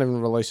you can't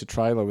even release a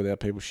trailer without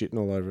people shitting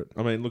all over it.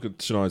 I mean, look at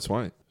Shania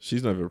Twain.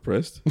 She's never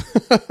impressed.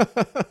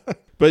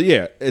 But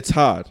yeah, it's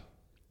hard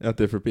out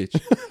there for a bitch.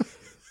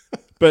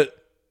 But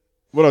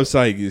what I was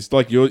saying is,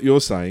 like you're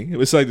saying,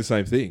 we're saying the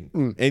same thing.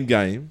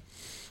 Endgame.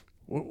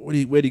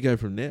 Where do you go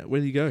from now?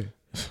 Where do you go?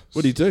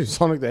 What do you do?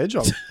 Sonic the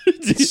Hedgehog.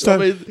 I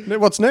mean,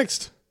 What's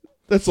next?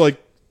 that's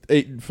like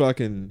eating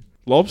fucking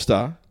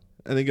lobster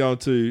and then going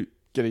to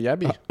Get a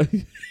yabby.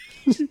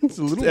 It's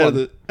a little out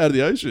one. of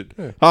the ocean,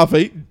 half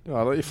eaten.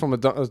 Oh, you're from a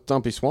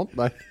dumpy swamp,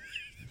 mate.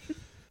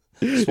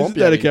 Isn't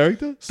that a yabby.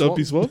 character?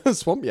 Dumpy Swamp.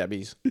 Swamp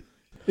yabbies.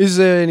 Is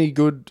there any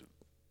good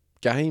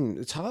game?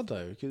 It's hard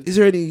though. Is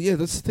there any? Yeah,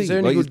 that's the thing. Is there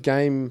any Like, good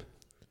game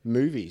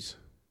movies?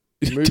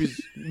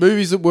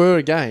 movies that were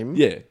a game.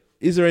 Yeah.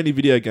 Is there any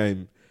video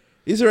game?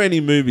 Is there any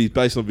movies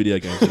based on video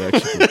games that are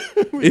actually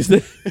good? Is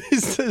there?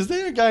 Is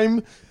there a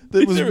game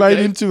that Is was there a made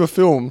game? into a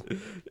film?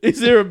 Is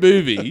there a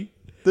movie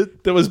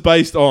that was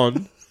based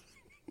on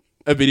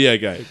a video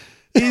game?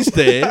 Is A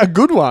there?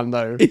 good one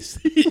though.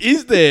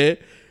 Is there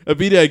a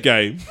video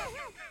game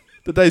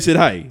that they said,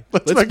 "Hey,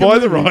 let's make a buy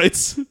the movie."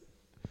 rights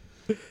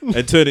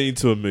and turn it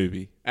into a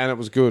movie," And it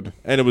was good.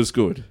 and it was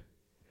good?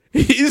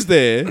 Is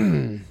there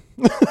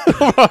We've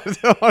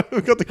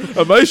got the,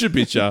 a motion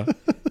picture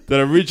that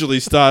originally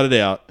started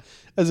out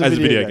as as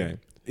a video game?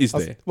 Is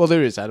there? Well,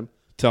 there is, Adam.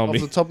 Tell Off me.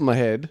 the top of my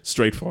head.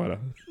 Street Fighter.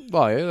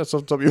 Oh yeah, that's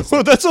off the top of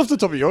your. That's off the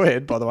top of your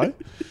head, by the way.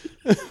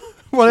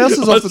 What else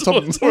is off the top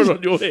of Saw it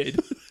on your head.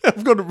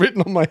 I've got it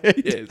written on my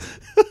head. Yes.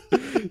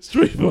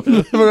 Street Fighter.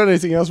 Have I got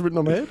anything else written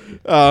on my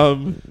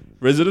head?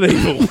 Resident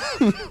Evil.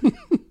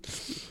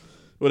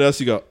 What else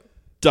you got?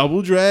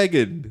 Double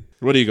Dragon.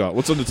 What do you got?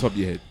 What's on the top of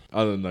your head?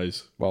 Other than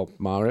those. Well,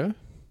 Mario.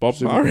 Bob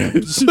Mario.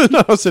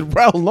 No, I said,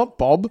 well, not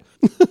Bob.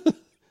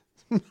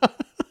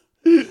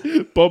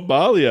 Bob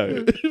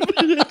Marlio.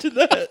 Imagine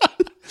that.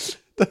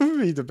 That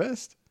would be the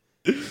best.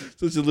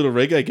 Such a little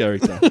reggae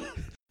character.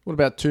 What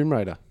about Tomb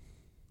Raider?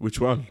 Which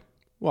one?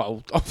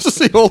 Well,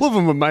 obviously all of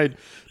them were made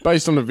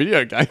based on a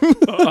video game.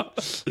 I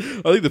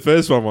think the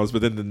first one was,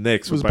 but then the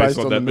next was based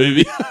on that the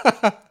movie.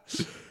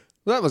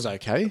 That was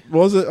okay.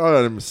 Was it? I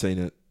haven't seen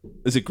it.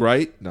 Is it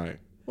great? No.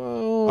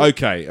 Well,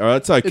 Okay. All right.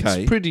 It's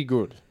okay. it's pretty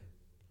good.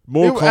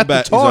 Mortal At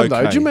Kombat the time, is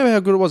okay. though, do you remember how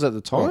good it was at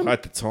the time? Oh,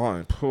 at the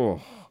time.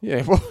 Oh.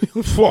 Yeah. Well,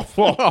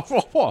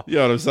 You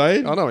know what I'm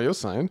saying? I know what you're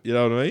saying. You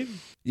know what I mean?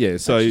 Yeah.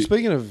 So Actually,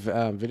 speaking of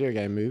video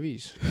game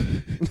movies,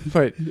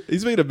 wait,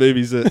 he's made of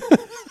movies that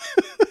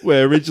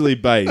were originally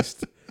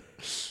based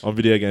on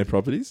video game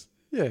properties.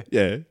 yeah,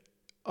 Yeah.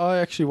 I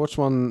actually watched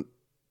one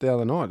the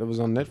other night. It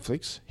was on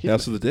Netflix.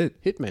 House of the Dead.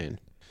 Hitman,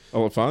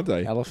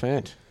 Elefante.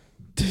 Elephant.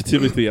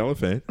 Timothy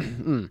Elephant.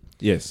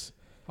 Yes.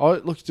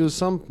 Look, there was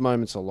some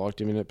moments I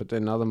liked him in it, but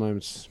then other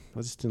moments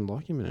I just didn't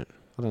like him in it.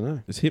 I don't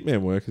know. Does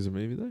Hitman work as a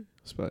movie though?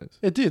 I suppose.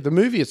 It did. The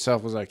movie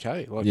itself was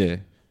okay. Like, Yeah.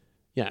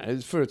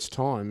 for its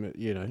time,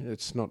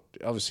 it's not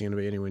obviously going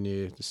to be anywhere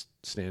near the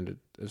standard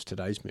of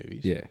today's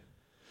movies. Yeah.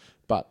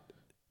 But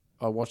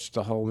I watched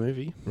the whole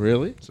movie,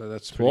 Really? so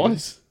that's pretty good.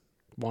 Twice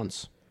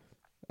Once.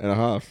 and a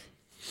half.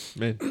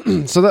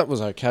 Man. So that was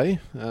okay.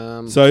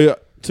 So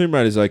Tomb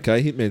Raider's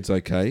okay. Hitman's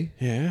okay.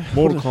 Yeah.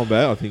 Mortal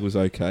Kombat I think was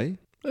okay.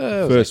 It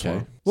was First okay.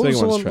 one. What was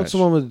Second the one's one, what's the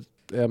trash. one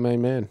with our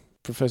main man,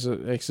 Professor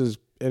X's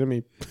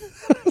enemy?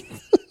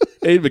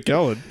 Ian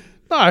McKellen.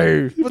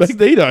 No.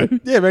 Magneto.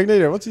 Yeah,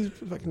 Magneto. What's his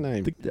fucking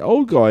name? The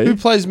old guy. Who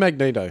plays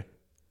Magneto?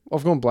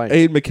 I've gone blank.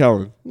 Ian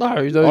McKellen.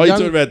 No, the Oh, you're young,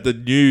 talking about the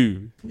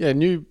new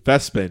new.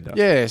 Fassbender.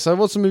 Yeah. So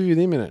what's the movie with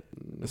him in it?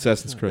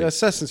 Assassin's Creed. Yeah,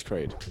 Assassin's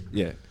Creed.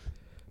 Yeah.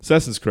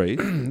 Assassin's Creed.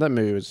 That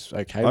movie was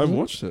okay. I haven't wasn't it?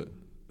 watched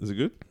it. Is it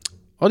good?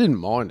 I didn't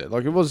mind it.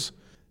 Like it was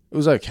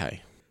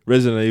okay.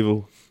 Resident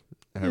Evil.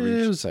 Yeah,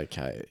 Average. it was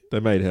okay. They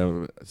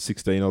made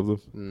 16 of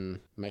them.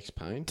 Max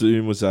Payne.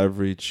 Doom was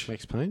average.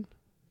 Max Payne.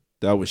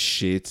 That was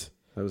shit.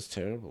 That was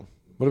terrible.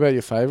 What about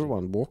your favourite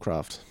one,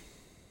 Warcraft?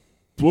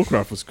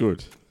 Warcraft was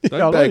good.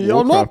 Yeah, I know,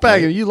 I'm not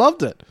bagging it. You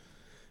loved it.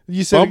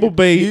 You said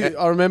Bumblebee.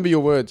 I remember your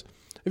words.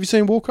 Have you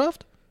seen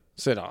Warcraft? I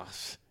said,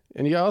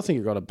 and you go, I think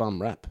you got a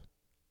bum rap.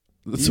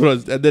 That's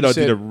what and then I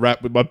said- did a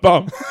rap with my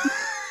bum.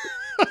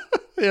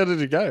 How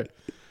did it go?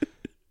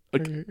 I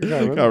can't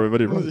remember. I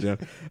didn't write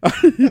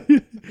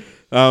it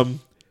down.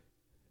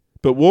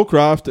 But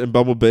Warcraft and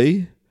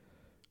Bumblebee,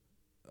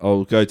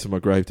 I'll go to my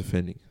grave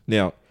defending.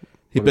 Now, What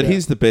but about-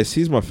 here's the best.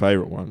 Here's my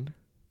favourite one.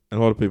 And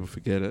a lot of people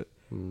forget it.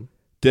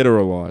 Dead or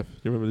Alive.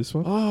 You remember this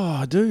one? Oh,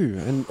 I do.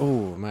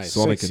 And mate,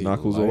 Sonic sexy and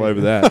Knuckles lady. all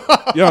over that.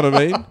 You know what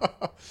I mean?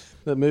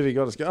 That movie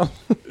got us going.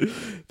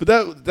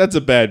 But that's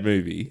a bad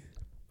movie.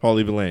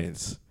 Holly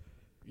Valance,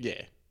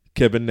 Yeah.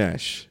 Kevin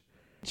Nash,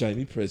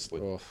 Jamie Presley.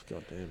 Oh,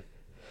 goddamn.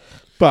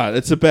 But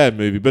it's a bad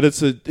movie, but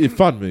it's a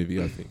fun movie,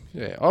 I think.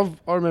 Yeah,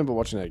 I remember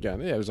watching that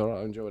again. Yeah, it was alright.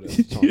 I enjoyed it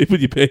at the time. With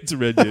your pants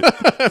around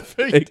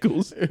your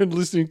ankles. And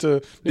listening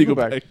to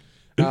Nickelback.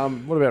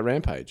 Nickelback. What about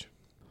Rampage?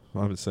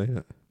 I haven't seen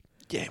it.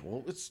 Yeah,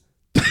 well,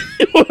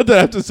 I don't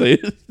have to see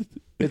it.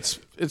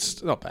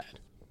 it's not bad.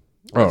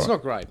 All It's right.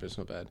 not great, but it's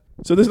not bad.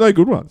 So there's no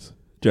good ones.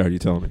 Jared, you're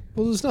telling me.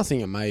 Well, there's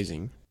nothing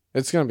amazing.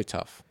 It's going to be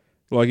tough.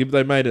 Like if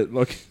they made it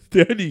like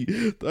the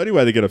only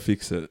way they're gonna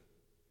fix it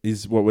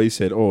is what we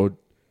said, or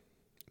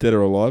Dead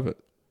or Alive it.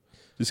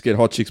 Just get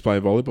hot chicks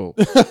playing volleyball.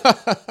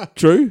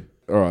 True?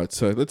 Alright,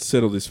 so let's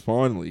settle this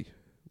finally,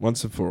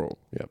 once and for all.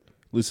 Yep.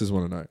 Listeners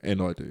want to know,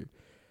 and I do.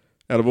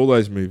 Out of all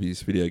those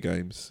movies, video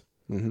games,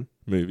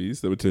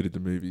 movies that were turned into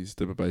movies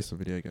that were based on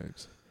video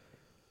games,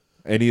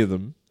 any of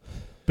them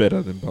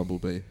better than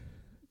Bumblebee?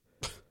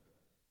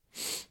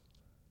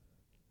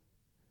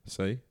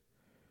 See?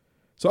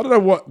 So I don't know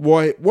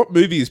what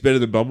movie is better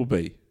than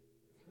Bumblebee.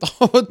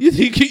 You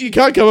think you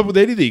can't come up with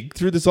anything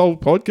through this whole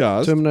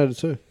podcast? Terminator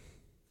 2.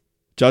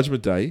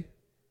 Judgment Day.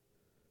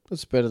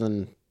 That's better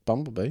than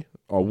Bumblebee.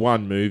 Oh,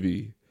 one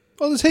movie.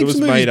 Oh, there's It heaps was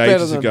of movies made better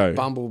ages than ago.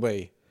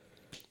 Bumblebee.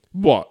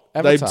 What?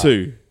 Avatar. Name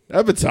two.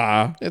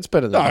 Avatar. It's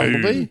better than No.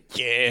 Bumblebee.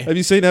 Yeah. Have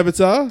you seen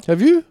Avatar?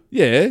 Have you?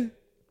 Yeah.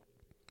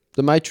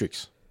 The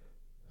Matrix.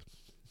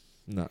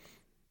 No.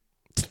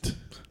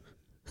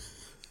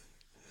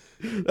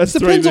 That's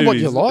Depends three on what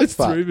movies. you like, That's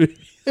but- three movies.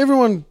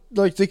 Everyone,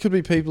 like, there could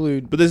be people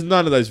who... But there's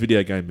none of those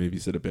video game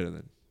movies that are better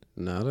than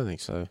No, I don't think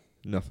so.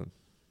 nothing.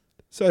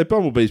 So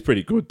Bumblebee's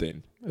pretty good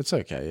then. It's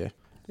okay, yeah.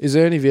 Is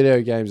there any video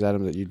games,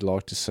 Adam, that you'd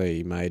like to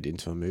see made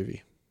into a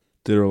movie?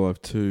 Dead or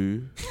Alive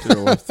 2, Dead or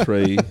Alive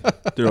 3,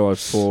 Dead or Alive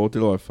 4,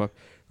 Dead or Alive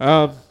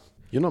 5.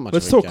 You're not much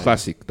Let's of a talk game.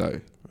 classic though.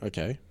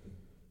 Okay.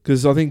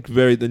 Because I think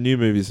the new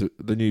movies,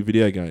 the new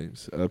video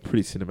games are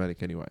pretty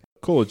cinematic anyway.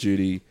 Call of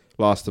Duty,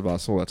 Last of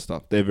Us, all that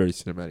stuff. They're very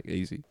cinematic,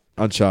 easy.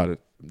 Uncharted,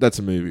 that's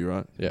a movie,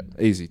 right? Yeah.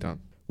 Easy done.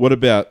 What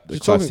about the You're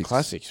classics? talking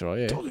classics, right?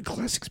 Yeah. Talking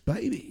classics,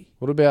 baby.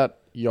 What about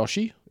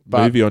Yoshi?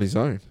 But, Movie on his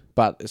own.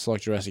 but it's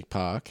like Jurassic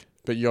Park.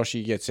 But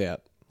Yoshi gets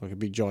out. Like a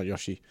big giant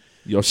Yoshi.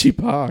 Yoshi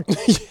Park.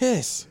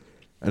 Yes.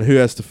 And who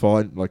has to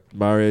find, like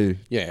Mario,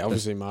 Yeah,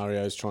 obviously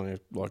Mario's trying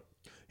to, like...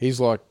 He's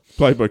like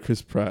played by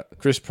Chris Pratt.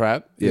 Chris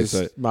Pratt Yeah, is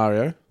so-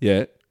 Mario.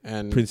 Yeah.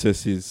 And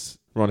Princess is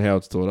Ron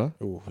Howard's daughter.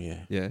 Oh, yeah.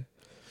 Yeah.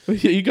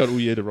 You got all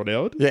year to Ron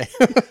Howard. Yeah.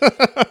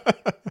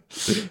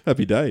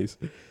 Happy days.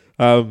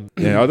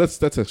 Yeah,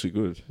 that's actually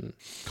good.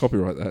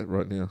 Copyright that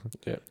right now.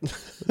 Yeah.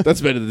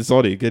 That's better than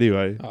Sonic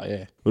anyway. Oh,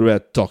 yeah. What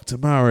about Dr.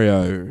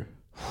 Mario?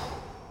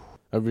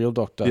 A real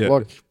doctor. Yeah.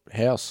 Like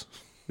House.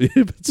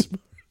 Yeah, but it's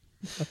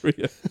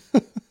Mario.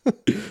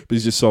 But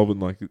he's just solving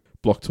like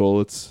block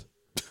toilets,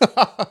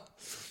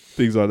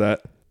 things like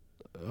that.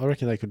 I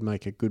reckon they could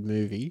make a good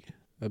movie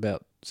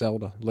about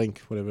Zelda, Link,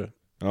 whatever.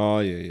 Oh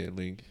yeah,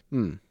 Link.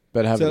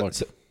 But have it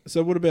So, like...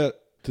 so what about,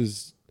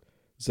 does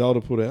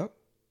Zelda put out?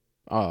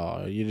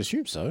 Oh, you'd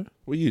assume so.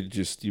 Well, you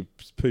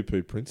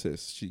poo-poo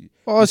Princess.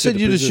 Oh, I said the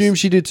you'd princess- assume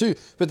she did too.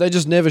 But they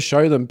just never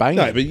show them banging.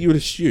 No, but you would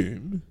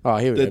assume. Oh,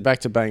 here we go. that- Back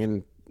to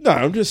banging. No,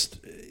 I'm just.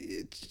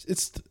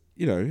 It's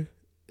you know,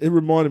 it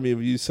reminded me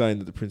of you saying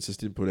that the princess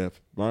didn't put out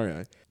for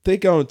Mario. They're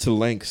going to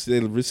lengths.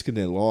 They're risking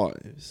their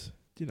lives.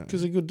 You know,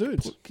 Because they're good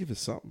dudes. give us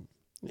something.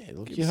 Yeah,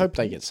 look, give you us hope a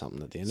they peek. get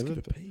something at the end Just of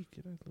get it. a peek.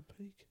 You know, a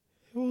peek.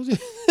 Well,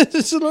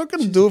 it's not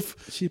going to do it.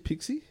 Is she a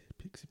pixie?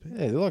 Pixie pig?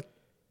 Yeah, they're like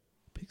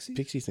Pixie?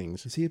 pixie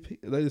things. Is he a pig?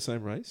 Are they the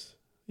same race?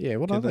 Yeah,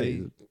 what Can are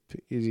they?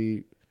 Is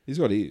he He's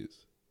got ears.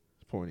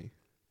 It's pointy.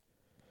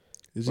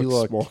 Is he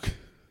like Smock.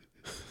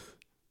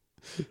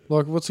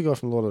 like what's the guy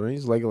from Lord of the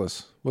Rings?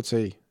 Legolas. What's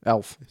he?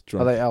 Elf.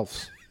 Drunk. Are they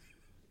elves?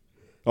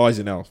 Oh, he's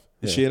an elf.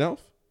 Is Yeah. she an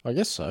elf? I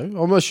guess so.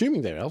 I'm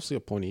assuming they're elves. They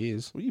got pointy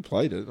ears. Well, you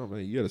played it. I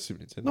mean, you had a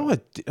Super Nintendo. No,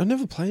 I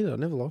never played it. I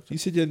never liked You it.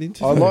 said you had an I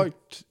Nintendo.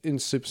 liked in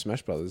Super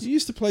Smash Brothers. You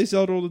used to play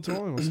Zelda all the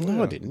time. I No,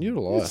 swear. I didn't. You're a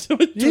liar. Through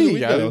the Here you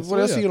window, go. I What swear.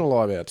 else are you going to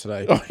lie about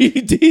today? Oh, you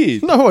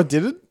did. No, I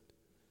didn't.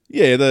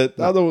 Yeah,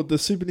 the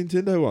Super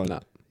Nintendo one. No.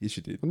 Yes,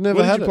 you did. I've never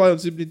what had did you it. play on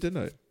Super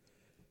Nintendo?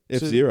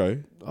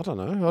 F-Zero. I don't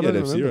know. I You don't had remember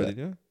F-Zero, that.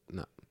 didn't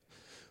you?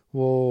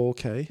 Well,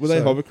 okay. Were they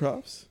so-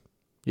 hovercrafts?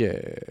 Yeah.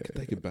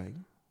 They could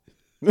bang.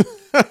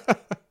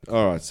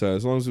 All right, so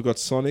as long as we've got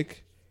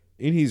Sonic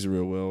in his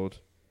real world,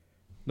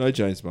 no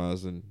James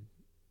Marsden,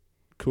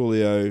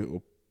 Coolio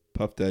or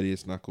Puff Daddy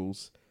as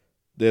Knuckles,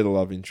 they're the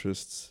love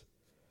interests.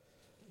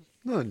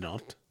 No, they're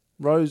not.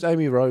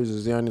 Amy Rose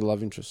is the only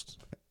love interest.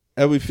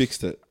 Have we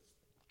fixed it?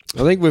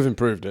 I think we've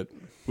improved it.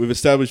 We've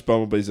established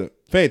Bumblebee's a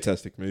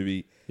fantastic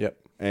movie, Yep.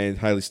 and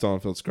Hayley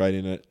Steinfeld's great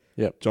in it.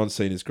 Yep. John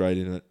Cena's great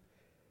in it.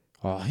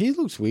 Oh, he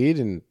looks weird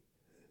in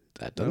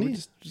that, No, doesn't we're he?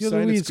 just He's got a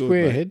saying weird it's good,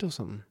 square mate. head or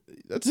something.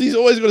 He's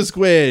always got a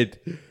square head.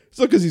 It's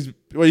not because he's.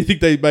 Well, you think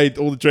they made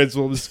all the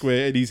Transformers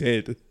square in his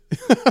head?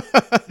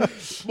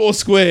 More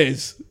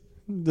squares.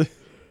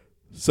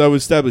 So we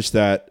established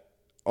that.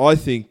 I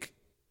think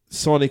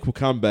Sonic will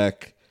come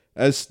back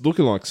as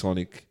looking like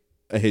Sonic,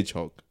 a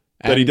hedgehog.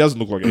 But he And doesn't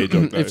look like a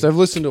hedgehog, though. If they've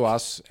listened to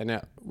us and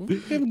now we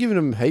haven't given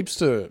them heaps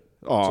to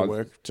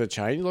work to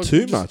change. Like, Too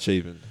we've just- much,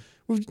 even.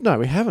 No,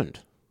 we haven't.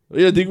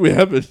 Yeah, I think we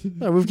haven't.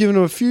 No, we've given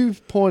them a few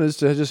pointers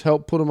to just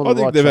help put them on I the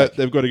think right track.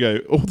 they've got to go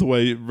all the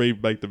way and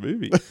remake the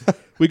movie.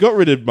 We got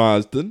rid of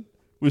Marsden.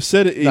 We've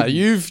set it in. No,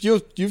 you've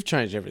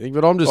changed everything,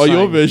 but I'm just saying.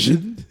 your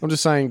version. I'm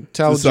just saying.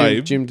 Tell It's the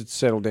same. Jim to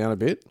settle down a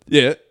bit.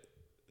 Yeah.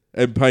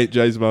 And paint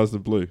James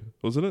Marsden blue,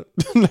 wasn't it?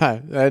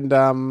 No,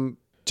 and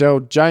tell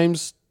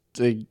James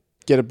to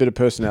get a bit of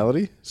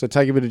personality. So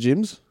take a bit of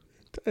Jim's.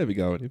 Don't have a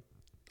go at him.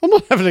 I'm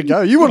not having a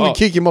go. You want Oh. to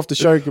kick him off the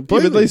show Yeah,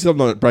 completely. but at least I'm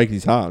not breaking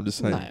his heart. I'm just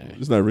saying, No.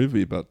 there's no room for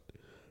you, but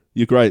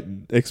you're great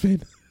in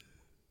X-Men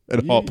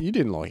and Hop. you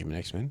didn't like him in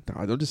X-Men.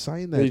 No, I'm just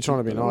saying that. You're trying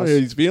to be I don't know nice. how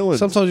he's feeling.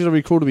 Sometimes you got to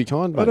be cool to be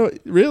kind, I mate.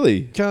 don't really.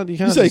 You can't You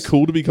say just-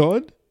 cool to be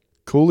kind?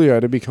 Coolio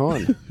to be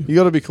kind. You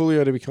got to be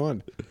Coolio to be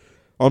kind.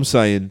 I'm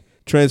saying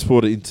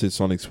transport it into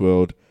Sonic's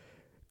world.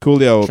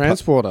 Coolio.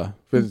 Transporter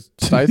with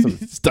Statham.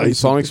 Statham. In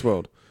Sonic's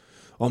world.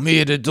 I'm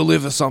here to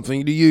deliver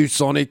something to you,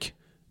 Sonic.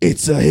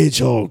 It's a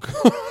hedgehog.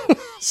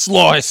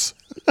 Slice.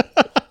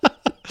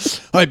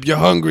 Hope you're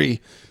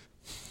hungry.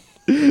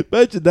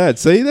 Imagine that.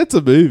 See, that's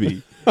a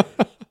movie.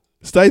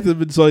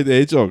 Statham and Sonic the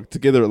Hedgehog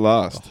together at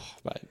last.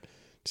 Mate,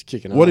 just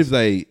kicking What ass. if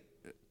they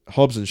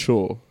Hobbs and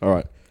Shaw? All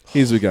right,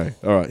 here's the go.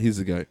 All right, here's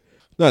the go.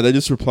 No, they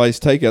just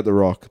take out the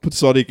Rock, put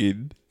Sonic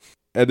in,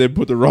 and then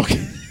put the Rock.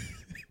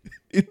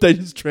 If they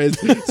just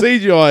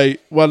CGI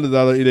one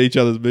another in each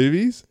other's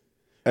movies,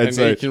 And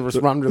so he can just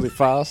run really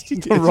fast.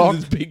 it's The Rock.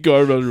 this big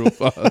guy runs real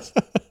fast,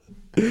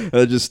 and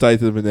they just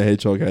Statham and the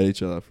Hedgehog hate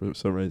each other for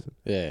some reason.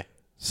 Yeah,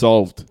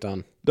 Solved.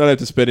 done. Don't have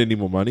to spend any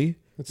more money.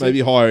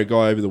 Maybe hire a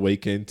guy over the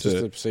weekend Just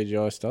to the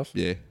CGI stuff.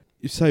 yeah.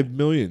 You saved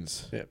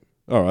millions. Yep.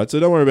 All right, so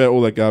don't worry about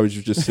all that garbage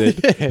you've just said.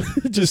 Yeah,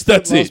 Just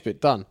that's last it.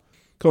 bit done.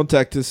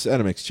 Contact us,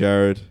 AdamX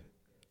Jared.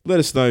 Let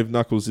us know if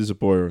Knuckles is a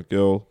boy or a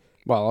girl.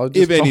 Well, I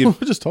If any of-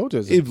 just told you.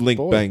 it's a If Link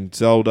boy. banged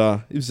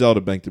Zelda, if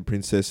Zelda banged the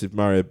princess, if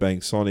Mario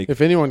banged Sonic.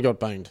 If anyone got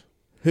banged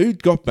Who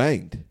got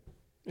banged?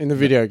 in the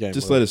video game,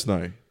 Just world. let us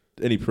know.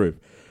 Any proof.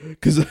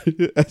 Because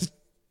as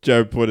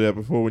Jared pointed out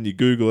before, when you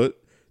Google it,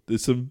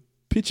 there's some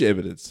picture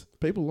evidence.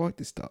 People like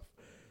this stuff.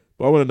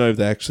 But I want to know if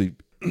they actually...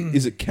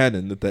 is it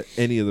canon that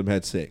any of them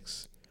had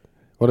sex?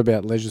 What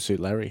about Leisure Suit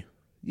Larry?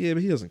 Yeah,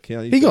 but he doesn't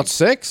count. He got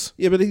sex.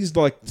 Yeah, but he's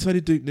like... So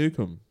did Duke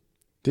Nukem.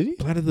 Did he?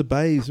 Planet of the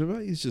Bays,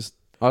 remember? He's just...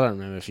 I don't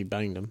remember if he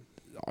banged him.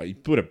 Oh, he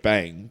would have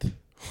banged.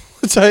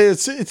 So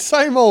it's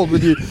same old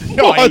with you.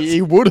 Oh, What?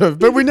 he would have,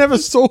 but we never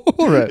saw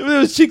it. There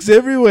was chicks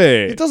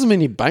everywhere. It doesn't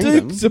mean he banged Duke,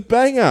 them. it's a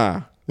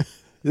banger.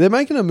 They're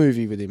making a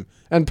movie with him,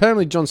 and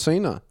apparently John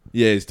Cena.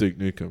 Yeah, it's Duke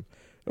Nukem.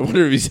 I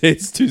wonder if his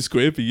head's too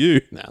square for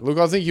you. Nah, look,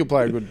 I think he'll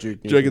play a good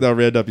Duke. Do you reckon they'll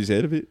round up his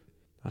head a bit?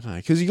 I don't know,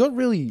 because he got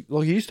really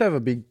he used to have a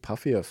big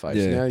puffier face.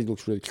 Yeah. Now he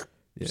looks really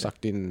Yeah.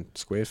 sucked in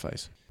square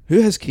face.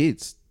 Who has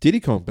kids? Diddy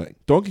Kong banged.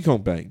 Donkey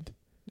Kong banged.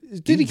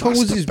 Diddy Kong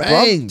must was have his brother.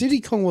 banged. Diddy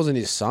Kong wasn't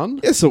his son.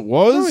 Yes, it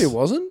was. No, he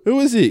wasn't. Who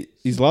was it?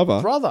 His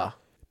lover? Brother.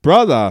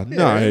 Brother?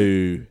 No.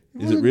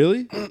 Is it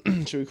really?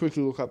 Should we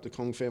quickly look up the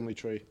Kong family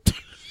tree?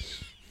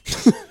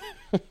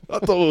 I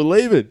thought we were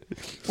leaving.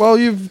 Well,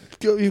 you've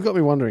got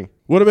me wondering.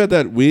 What about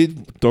that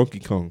weird Donkey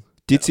Kong?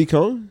 Ditsy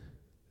Kong?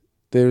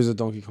 There is a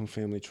Donkey Kong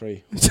family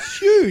tree. It's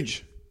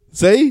huge.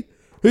 See?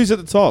 Who's at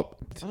the top?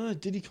 I don't know.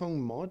 Diddy Kong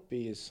might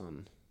be his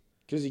son.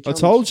 Because he I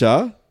told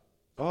ya.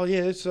 Oh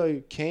yeah,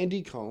 so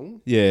Candy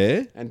Kong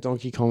Yeah. and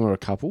Donkey Kong are a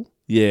couple,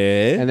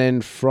 Yeah. and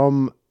then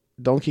from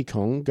Donkey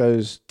Kong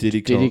goes Diddy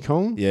Diddy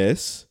Kong. Kong,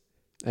 Yes.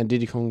 and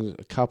Diddy Kong's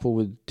a couple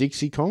with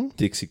Dixie Kong,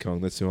 Dixie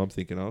Kong. That's who I'm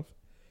thinking of.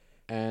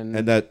 and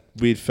And that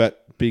weird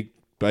fat big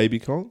baby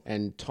Kong.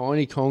 and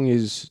Tiny Kong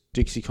is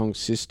Dixie Kong's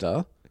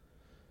sister,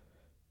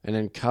 and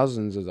then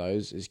cousins of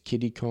those is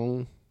Kitty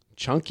Kong,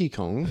 Chunky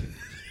Kong,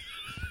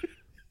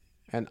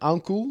 and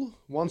Uncle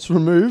once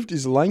removed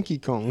is Lanky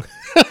Kong.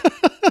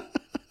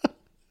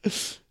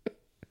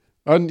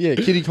 And yeah,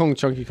 Kitty Kong,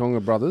 Chunky Kong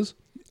are brothers,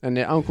 and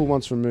their uncle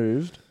once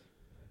removed,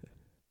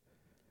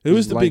 Who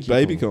is the big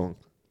Lanky baby Kong. Kong?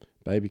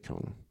 Baby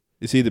Kong.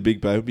 Is he the big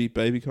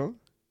baby Kong?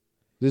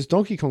 There's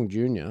Donkey Kong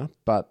Jr.,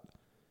 but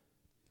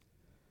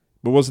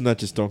But wasn't that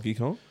just Donkey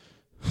Kong?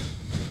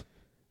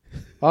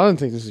 I don't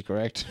think this is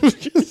correct.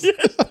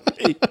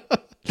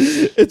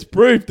 It's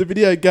proof the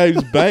video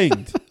game's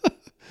banged.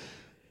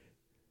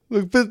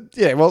 Look, but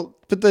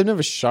they've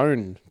never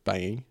shown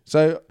banging,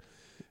 so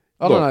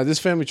I don't Look. know. This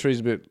family tree's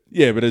a bit.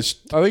 Yeah, but it's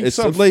I think it's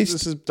some, at least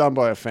this is done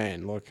by a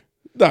fan. Like,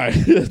 no,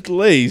 at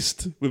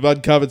least we've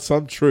uncovered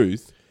some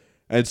truth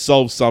and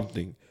solved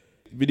something.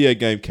 Video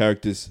game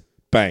characters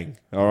bang.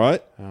 All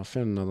right. I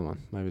found another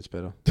one. Maybe it's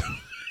better.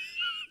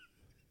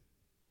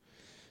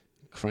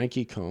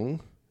 Cranky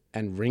Kong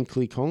and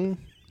Wrinkly Kong,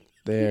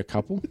 they're a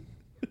couple.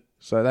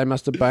 So they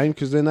must have banged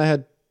because then they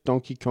had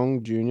Donkey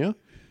Kong Jr.,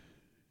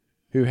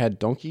 who had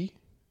Donkey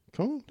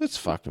Kong. That's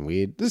fucking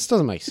weird. This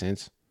doesn't make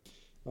sense.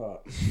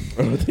 All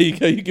right, there you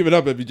go. You give it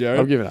up, Epi Jared.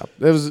 I've given up.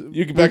 There was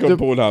You can back on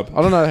Pornhub.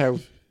 I don't know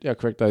how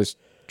correct those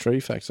tree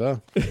facts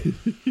are. I think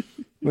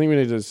we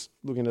need to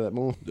look into that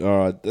more. All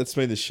right, that's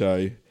been the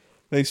show.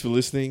 Thanks for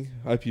listening.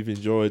 Hope you've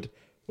enjoyed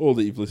all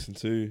that you've listened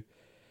to.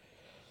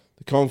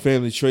 The Kong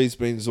family tree's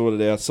been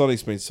sorted out.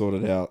 Sonic's been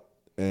sorted out.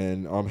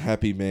 And I'm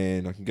happy,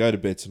 man. I can go to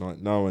bed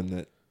tonight knowing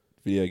that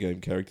video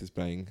game characters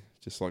bang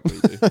just like we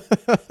do.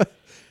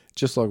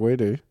 Just like we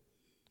do.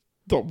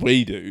 Not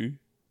we do.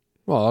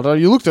 Well, I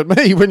don't, you looked at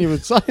me when you were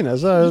saying that,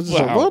 so I was just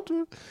like, Wow. what?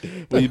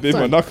 Well, you bit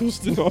my knuckles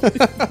tonight.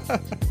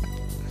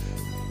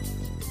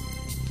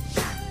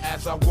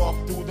 As I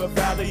walk through the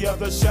valley of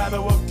the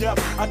shadow of death,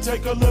 I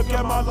take a look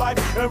at my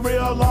life and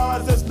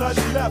realize there's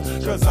nothing left.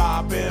 Cause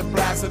I've been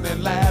blasting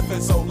and laughing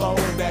so long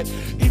that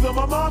even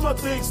my mama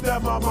thinks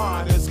that my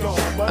mind is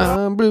gone. But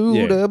I'm blue,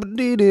 Yeah.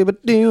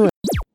 da-ba-dee-dee-ba-doo.